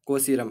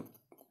கோசிரம்.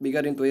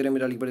 பீகாரின் துயரம்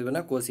என்று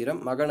அழைக்கப்படுவது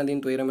கோசிரம்.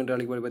 மகாநதியின் துயரம் என்று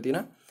அழைக்கப்படுவது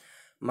பார்த்தீங்கன்னா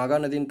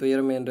மகாநதியின்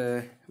துயரம் என்று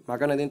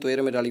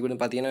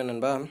அழைக்கப்படுவது பார்த்தீங்கன்னா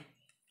நண்பா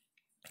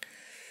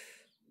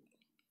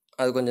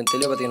அது கொஞ்சம்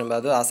தெளிவாக பார்த்தீங்கன்னா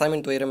அது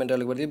அசாமின் துயரம் என்று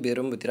அழைக்கப்படுவது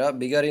பிரம்மபுத்திரா.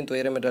 பீகாரின்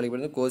துயரம் என்று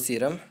அழைக்கப்படுவது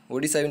கோசிரம்.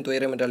 ஒடிசாவின்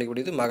துயரம் என்று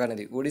அழைக்கப்படுவது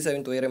மகாநதி.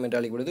 ஒடிசாவின் துயரம் என்று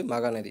அழைக்கப்படுவது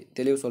மகாநதி.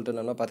 தெளிவு சொல்லிட்டு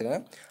நல்லா பார்த்துக்கங்க.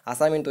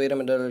 அசாமின்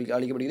துயரம் என்று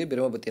அழைக்கப்படுவது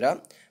பிரம்மபுத்திரா.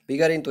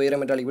 பீகாரின்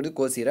துயரம் என்று அழைக்கப்படுவது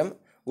கோசிரம்.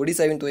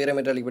 ஒடிசாவின் துயரம்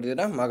என்று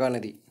அழைக்கப்படுதுன்னா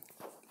மகாநதி.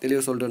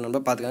 தெளிவு சொல்லிட்டு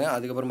நல்லா பார்த்துக்கங்க.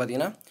 அதுக்கப்புறம்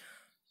பார்த்தீங்கன்னா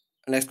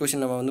நெக்ஸ்ட்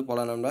கொஸ்டின் நம்ம வந்து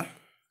போகலாம் நண்பா.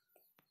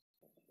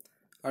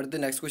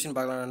 அடுத்து நெக்ஸ்ட் கொஸ்டின்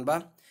பார்க்கலாம் நண்பா.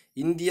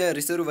 இந்திய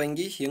ரிசர்வ்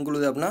வங்கி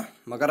எங்குள்ளது அப்படின்னா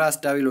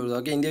மகாராஷ்டிராவில் உள்ளது.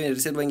 ஓகே, இந்திய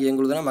ரிசர்வ் வங்கி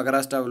எங்குள்ளதுன்னா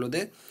மகாராஷ்டிராவில்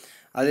உள்ளது.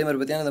 அதே மாதிரி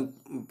பார்த்தீங்கன்னா அந்த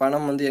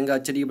பணம் வந்து எங்கே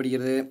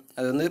அச்சடிக்கப்படுகிறது,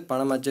 அது வந்து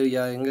பணம்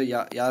எங்கே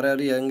யார்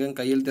யார் எங்கே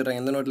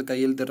கையெழுத்திடுறாங்க, எந்த நோட்டில்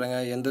கையெழுத்திடுறாங்க,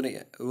 எந்த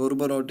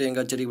 ₹1 நோட்டு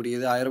எங்கே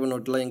அச்சடிக்கப்படுகிறது, 1000 ரூபாய்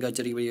நோட்டெலாம் எங்கே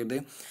அச்சடிக்கப்படுகிறது,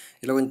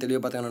 இதில் கொஞ்சம்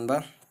தெளிவாக பார்த்தாங்க நண்பா.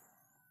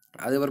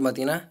 அதுக்கப்புறம்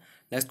பார்த்தீங்கன்னா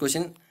நெக்ஸ்ட்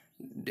கொஸ்டின்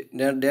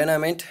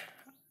டைனாமைட்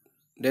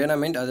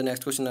அது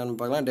நெக்ஸ்ட் கொஸ்டின் நம்ம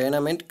பார்க்கலாம்.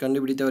 டைனாமைட்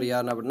கண்டுபிடித்தவர்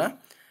யாருன்னா அப்படின்னா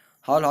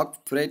hall of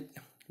ஃப்ரேட்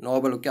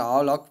Nobel. Okay,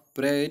 all of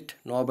ஃப்ரேட்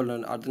Nobel.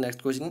 அடுத்து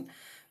நெக்ஸ்ட் கொஸ்டின்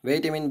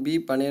வைட்டமின்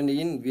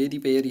B12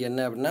 வேதிப்பெயர் என்ன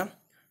அப்படின்னா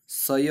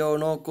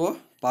சயோனோகோ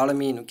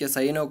பாலமீன். ஓகே,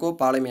 சைனோகோ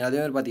பாலமீன். அதே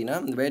மாதிரி பார்த்தீங்கன்னா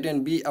இந்த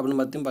வைட்டமின் B அப்படின்னு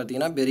மட்டும்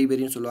பார்த்தீங்கன்னா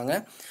பெரின்னு சொல்லுவாங்க,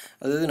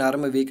 அதாவது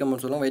நரம்பு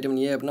வீக்கம்னு சொல்லுவாங்க.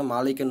 வைட்டமின் A அப்படின்னா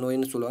மாலைக்கண்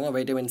நோயின்னு சொல்லுவாங்க.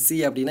 வைட்டமின் C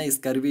அப்படின்னா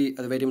ஸ்கர்வி.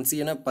 அது வைட்டமின்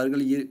C ஏன்னா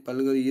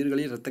பல்வேறு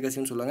ஈறுகளில் ரத்த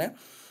கசிவுன்னு சொல்லுவாங்க.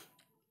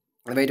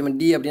 வைட்டமின்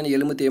D அப்படின்னா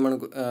எலும்பு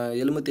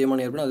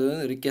தேய்மானம் ஏற்படும், அது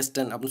வந்து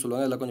ரிக்கெஸ்டன் அப்படின்னு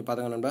சொல்லுவாங்க. அதில் கொஞ்சம்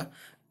பார்த்துங்க நண்பா.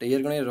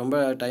 ஏற்கனவே ரொம்ப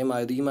டைம்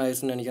அதிகமாக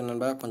ஆயிடுச்சுன்னு நினைக்கிறேன்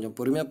நண்பா. கொஞ்சம்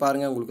பொறுமையாக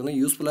பாருங்கள். உங்களுக்கு வந்து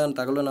யூஸ்ஃபுல்லான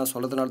தகவலை நான்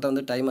சொல்கிறதுனால தான்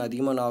வந்து டைம்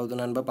அதிகமாக ஆகுது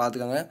நண்பா.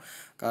 பார்த்துக்கோங்க,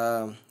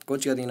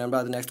 கோச்சிக்காதீங்க நண்பா.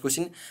 அது நெக்ஸ்ட்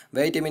கொஸ்டின்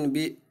வைட்டமின்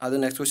B.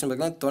 அது நெக்ஸ்ட் கொஸ்டின்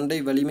பார்க்கலாம். தொண்டை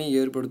வலிமை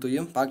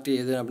ஏற்படுத்தும்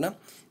பாக்டீரியா எது அப்படின்னா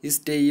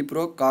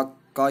இஸ்டேயிப்ரோ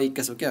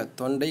காய்கஸ். ஓகே,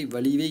 தொண்டை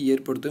வலிவை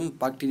ஏற்படுத்தும்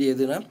பாக்டீரியா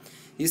எதுனா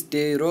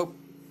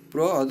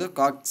இஸ்டேரோப்ரோ அது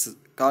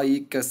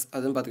காய்கஸ்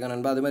அதுன்னு பார்த்துக்கோங்க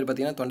நண்பா. அது மாதிரி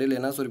பார்த்தீங்கன்னா தொண்டையில்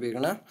என்ன சுரப்பி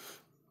இருக்குன்னா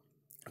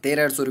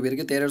தைராய்டு சுரப்பி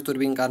இருக்குது. தைராய்டு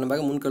சுரப்பியின்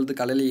காரணமாக முன்கழுத்து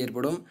கலலி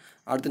ஏற்படும்.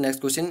 அடுத்து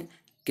நெக்ஸ்ட் கொஸ்டின்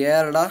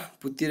கேரளா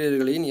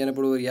புத்திரர்களின்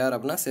எனப்படுவர் யார்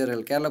அப்படின்னா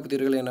சேரர்கள். கேரளா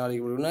புத்திரர்கள் என்ன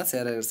அழைக்கப்படுவதுன்னா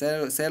சேரர்கள்.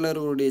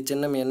 சேரர்களுடைய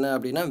சின்னம் என்ன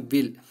அப்படின்னா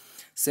வில்.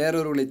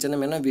 சேரர்களுடைய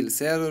சின்னம் என்ன வில்.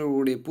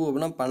 சேரர்களுடைய பூ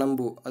அப்படின்னா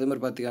பனம்பூ. அது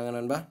மாதிரி பார்த்துக்காங்க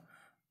நண்பா.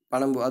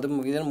 பனம்பூ அது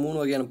இதில் 3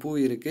 வகையான பூ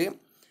இருக்குது,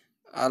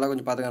 அதெல்லாம்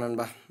கொஞ்சம் பார்த்துக்காங்க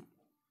நண்பா.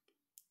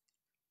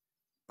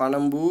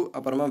 பனம்பூ,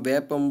 அப்புறமா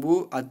வேப்பம்பூ,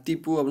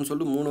 அத்திப்பூ அப்படின்னு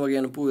சொல்லிட்டு 3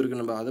 வகையான பூ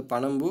இருக்குது நண்பா. அது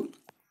பனம்பூ,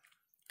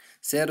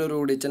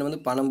 சேரருடைய சின்னம்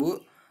வந்து பனம்பூ,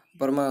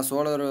 அப்புறமா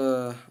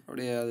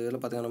சோழருடைய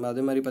இதெல்லாம் பார்த்துக்காங்க நண்பா.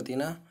 அதே மாதிரி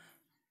பார்த்தீங்கன்னா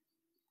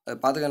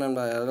பார்த்துக்காங்க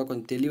நண்பா. அதெல்லாம்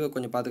கொஞ்சம் தெளிவாக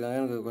கொஞ்சம் பார்த்துக்காங்க,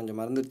 எனக்கு கொஞ்சம்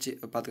மறந்துடுச்சு.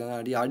 பார்த்துக்காங்க.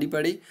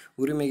 அடிப்படை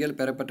உரிமைகள்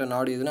பெறப்பட்ட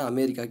நாடு எதுனா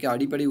அமெரிக்காவுக்கு.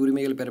 அடிப்படை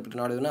உரிமைகள் பெறப்பட்ட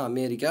நாடு எதுனா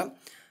அமெரிக்கா.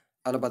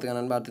 அதில்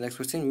பார்த்துக்காங்க நண்பா. அடுத்த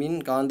நெக்ஸ்ட் கொஸ்டின் மின்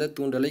காந்த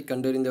தூண்டலை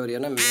கண்டறிந்தவர்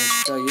ஏன்னா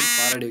மெக்காயில்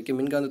பாராடி. ஓகே,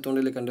 மின்காந்த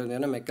தூண்டலை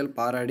கண்டறிந்தவர் மெக்கல்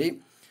பாராடி.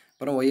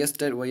 அப்புறம்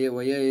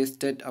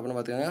ஒயர்ஸ்டேட் அப்படின்னு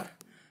பார்த்துக்கோங்க.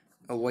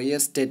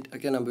 ஒயர்ஸ்டேட்.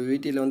 ஓகே, நம்ம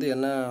வீட்டில் வந்து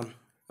என்ன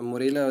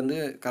முறையில் வந்து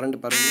கரண்ட்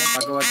பரவுதுன்னா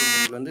பக்கவாட்டு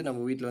முறையில் வந்து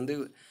நம்ம வீட்டில் வந்து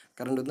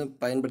கரண்ட் வந்து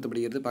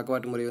பயன்படுத்தப்படுகிறது,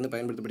 பக்கவாட்டு முறை வந்து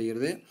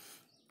பயன்படுத்தப்படுகிறது.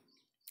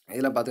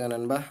 இதெல்லாம் பார்த்துக்கங்க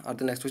நண்பா.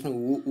 அடுத்த நெக்ஸ்ட் கொஸ்டின்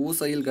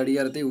ஊசையில்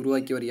கடிகாரத்தை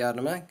உருவாக்கியவர்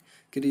யாருன்னா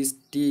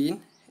கிறிஸ்டின்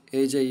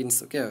ஏஜெயின்ஸ்.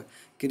 Okay,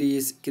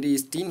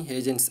 Christian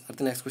Agence.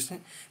 அடுத்த நெக்ஸ்ட்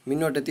கொஸ்டின்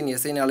மின்னோட்டத்தின்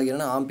எஸ்ஐ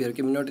அலகுனா ஆம்பியர்.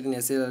 ஓகே, மின்னோட்டத்தின்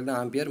எஸ்ஐ அலகுனா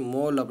ஆம்பியர்.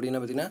 மோல்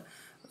அப்படின்னா பார்த்தீங்கன்னா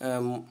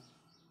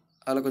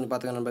அதில் கொஞ்சம்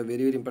பார்த்துக்கங்க நண்பா.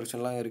 வெரி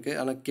இம்பார்ட்டன்ட்லாம் இருக்குது.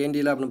 ஆனால்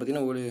கேண்டிலா அப்படின்னு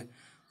பார்த்தீங்கன்னா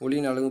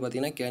ஒளியின் அழகு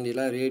பார்த்தீங்கன்னா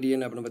கேண்டிலா.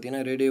 ரேடியன் அப்படின்னு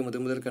பார்த்தீங்கன்னா ரேடியோ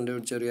முதல்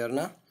கண்டுபிடிச்சவர்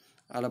யாருன்னா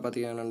அதில்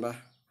பார்த்துக்கங்க நண்பா.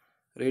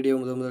 ரேடியோ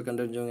முதல்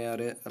கண்டுபிடிச்சவங்க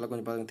யார், அதெல்லாம்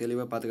கொஞ்சம் பார்த்துங்க,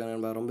 தெளிவாக பார்த்துக்கங்க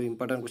நண்பா. ரொம்ப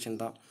இம்பார்ட்டன்ட் கொஸ்டின்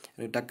தான்,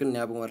 எனக்கு டக்குன்னு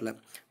ஞாபகம் வரல.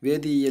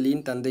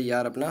 வேதியியலின் தந்தை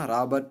யார் அப்படின்னா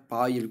ராபர்ட்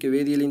பாயில். ஓகே,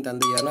 வேதியியலின்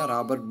தந்தை யாருன்னா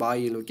Robert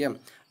boil. Okay,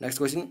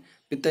 next question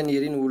பித்த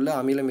நீரின் உள்ள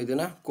அமிலம்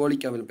எதுனா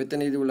கோலிக் அமிலம்.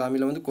 பித்த நீரில் உள்ள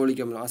அமிலம் வந்து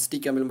கோலிக் அமிலம்.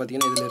 அசிட்டிக் அமிலம்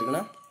பார்த்தீங்கன்னா இதில்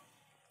இருக்குன்னா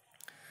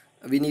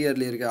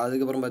வினிகரில் இருக்குது.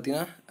 அதுக்கப்புறம்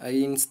பார்த்தீங்கன்னா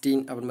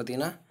ஐன்ஸ்டீன் அப்படின்னு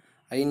பார்த்தீங்கன்னா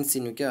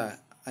ஐன்ஸ்டீன். ஓகே,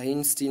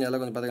 ஐன்ஸ்டீன்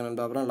எல்லாம் கொஞ்சம் பார்த்துக்க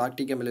நண்பா. அப்புறம்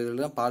லாக்டிக்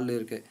அமிலம் தான் பாலில்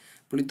இருக்குது.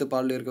 புளித்த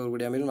பாலில்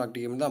இருக்கக்கூடிய அமிலம்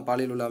லாக்டிக் அமிலம் தான்.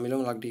 பாலில் உள்ள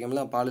அமிலம் லாக்டிக்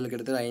அமிலம். பாலில்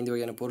கிட்டத்தட்ட 5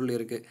 வகையான பொருள்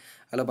இருக்குது,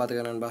 அதெல்லாம்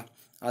பார்த்துக்க நண்பா.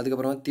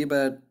 அதுக்கப்புறமா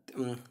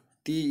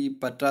தீ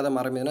பற்றாத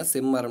மரம் எதுனா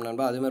செம்மரம்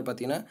நண்பா. அதே மாதிரி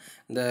பார்த்தீங்கன்னா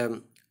இந்த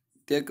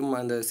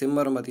அந்த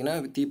செம்மரம் பார்த்தீங்கன்னா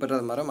தீ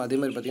பற்றாத மரம். அதே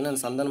மாதிரி பார்த்தீங்கன்னா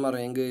அந்த சந்தன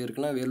மரம் எங்கே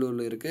இருக்குன்னா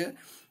வேலூரில் இருக்குது.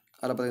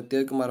 அதில் பார்த்தீங்கன்னா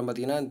தேக்கு மரம்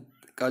பார்த்தீங்கன்னா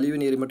கழிவு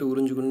நீரை மட்டும்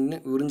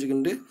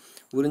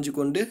உறிஞ்சு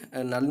கொண்டு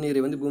நல்நீரை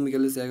வந்து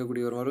பூமிகளில்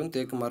சேர்க்கக்கூடிய ஒரு மரம்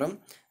தேக்கு மரம்.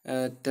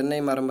 தென்னை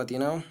மரம்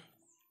பார்த்திங்கன்னா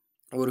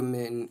ஒரு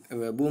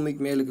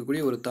பூமிக்கு மேலே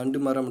இருக்கக்கூடிய ஒரு தண்டு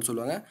மரம்னு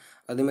சொல்லுவாங்க.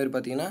 அதேமாதிரி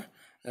பார்த்திங்கன்னா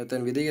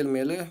தன் விதைகள்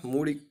மேலே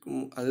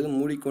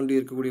மூடிக்கொண்டு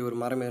இருக்கக்கூடிய ஒரு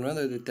மரம் எதுனா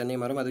அது தென்னை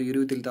மரம். அது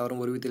 27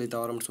 தாவரம் 1 வித்திலை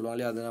தாவரம்னு சொல்லுவாங்க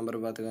இல்லையா, அது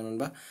நம்பர் பார்த்துக்கங்க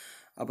நண்பா.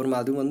 அப்புறமா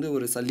அது வந்து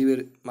ஒரு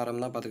சல்லிவேர்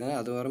மரம் தான் பார்த்துக்கோங்க.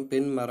 அது வரும்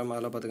பெண் மரம்,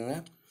 அதெல்லாம் பார்த்துக்கோங்க.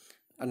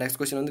 நெக்ஸ்ட்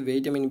கொஸ்டின் வந்து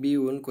வைட்டமின்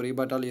B1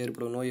 குறைபாட்டால்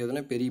ஏற்படும் நோய்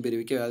எதுனா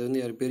பெரிபெரிவிக்கா. அது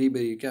வந்து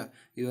பெரிபெரிவிக்கா.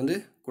 இது வந்து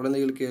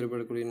குழந்தைகளுக்கு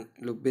ஏற்படக்கூடிய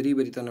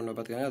பெரிபெரி தான் நம்ம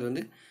பார்த்துக்கோங்க. அது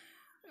வந்து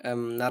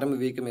நரம்பு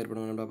வீக்கம்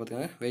ஏற்படும் நம்ம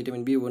பார்த்துக்கோங்க.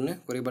 வைட்டமின் B1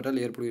 குறைபாட்டால்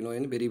ஏற்படக்கூடிய நோய்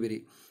வந்து பெரிபெரி.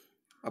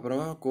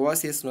 அப்புறமா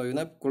குவாசியஸ் நோய்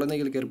வந்து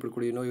குழந்தைகளுக்கு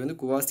ஏற்படக்கூடிய நோய் வந்து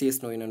குவாசியஸ்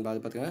நோய் நண்பா.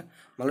 அது பார்த்துக்கோங்க.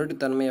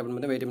 மலட்டுத்தன்மை அப்படின்னு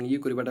பார்த்தா வைட்டமின் E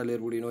குறைபாட்டால்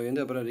ஏற்படக்கூடிய நோய்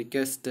வந்து. அப்புறம்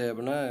ரிக்கெஸ்ட்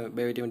அப்படின்னா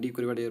வைட்டமின் D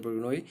குறைபாடு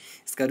ஏற்படக்கூடிய நோய்.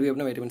 ஸ்கர்வி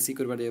அப்படின்னா வைட்டமின் C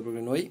குறைபாடு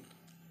ஏற்படக்கூடிய நோய்.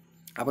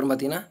 அப்புறம்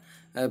பார்த்தீங்கன்னா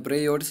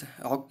பிரேயோட்ஸ்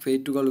ஆக்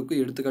ஃபெய்ட்டுகளுக்கு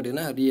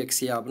எடுத்துக்காட்டுனா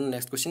ரீஎக்ஸியா அப்படின்னு.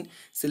 நெக்ஸ்ட் கொஸ்டின்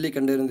சில்லி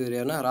கண்டறிந்தவர்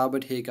யாருன்னா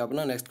ராபர்ட் ஹேக்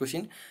அப்படின்னா. நெக்ஸ்ட்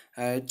கொஸ்டின்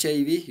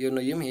HIV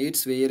நோயும்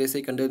எய்ட்ஸ்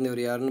வைரஸை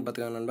கண்டறிந்தவர் யாருன்னு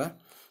பார்த்துக்கோங்க நண்பா.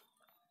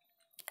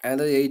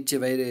 அதாவது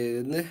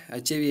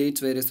HIV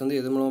எய்ட்ஸ் வைரஸ் வந்து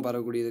எது மூலமாக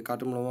பரவக்கூடியது,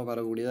 காற்று மூலமாக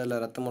பரவக்கூடியதா இல்லை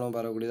ரத்தம் மூலமாக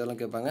பரவக்கூடியதெல்லாம்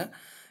கேட்பாங்க.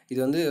 இது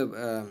வந்து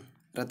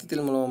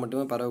ரத்தத்தின் மூலமாக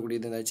மட்டுமே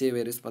பரவக்கூடியது இந்த HIV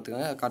வைரஸ்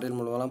பார்த்துக்கோங்க. காற்றின்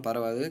மூலமாலாம்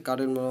பரவாது.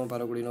 காற்றின் மூலமாக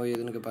பரவக்கூடிய நோய்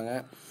எதுன்னு கேட்பாங்க.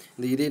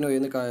 இந்த இதய நோய்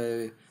வந்து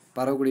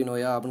பரவக்கூடிய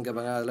நோயா அப்படின்னு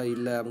கேட்பாங்க. அதெல்லாம்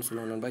இல்லை அப்படின்னு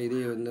சொல்லுவாங்க நண்பா.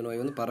 இதே வந்து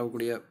நோய் வந்து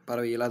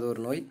பரவ இயலாத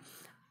ஒரு நோய்.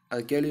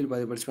 அது கேள்வியில்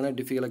படிச்சுக்கோன்னா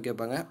டிஃபிகலாக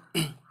கேட்பாங்க.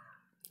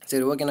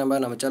 சரி, ஓகே நண்பா.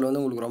 நம்ம சேனல்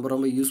வந்து உங்களுக்கு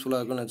ரொம்ப யூஸ்ஃபுல்லாக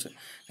இருக்கும்னு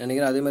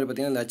நினைக்கிறேன். அதே மாதிரி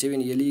பார்த்தீங்கன்னா இந்த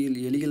HIV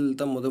எலிகள்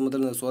தான்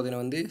முதல் இந்த சோதனை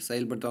வந்து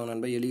செயல்படுத்துவாங்க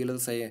நண்பா.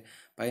 எலிகளை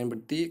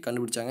பயன்படுத்தி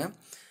கண்டுபிடிச்சாங்க.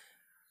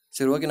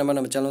 சரி, ஓகே நண்பா.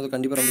 நம்ம சேனல் வந்து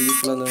கண்டிப்பாக ரொம்ப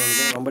யூஸ்ஃபுல்லாக இருந்தது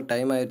நினைக்கிறேன். ரொம்ப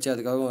டைம் ஆயிடுச்சு,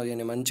 அதுக்காக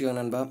என்னை மன்னிச்சுக்கோங்க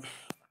நண்பா.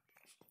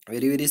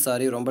 Very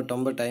sorry.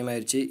 ரொம்ப டைம்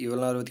ஆயிடுச்சு.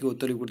 இவ்வளோ நேரம் வரைக்கும்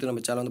ஒத்துழைப்பு கொடுத்து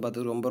நம்ம சேனல் வந்து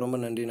பார்த்தது ரொம்ப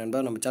நன்றி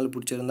நண்பா. நம்ம சேனல்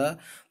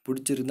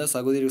பிடிச்சிருந்தா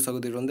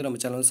சகோதரி வந்து நம்ம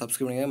சேனல் வந்து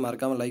சப்ஸ்கிரைப் பண்ணுங்கள்,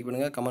 மறக்காமல் லைக்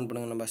பண்ணுங்கள், கமெண்ட்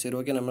பண்ணுங்கள் நண்பா. சரி,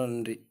 ஓகே நண்பா,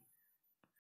 நன்றி.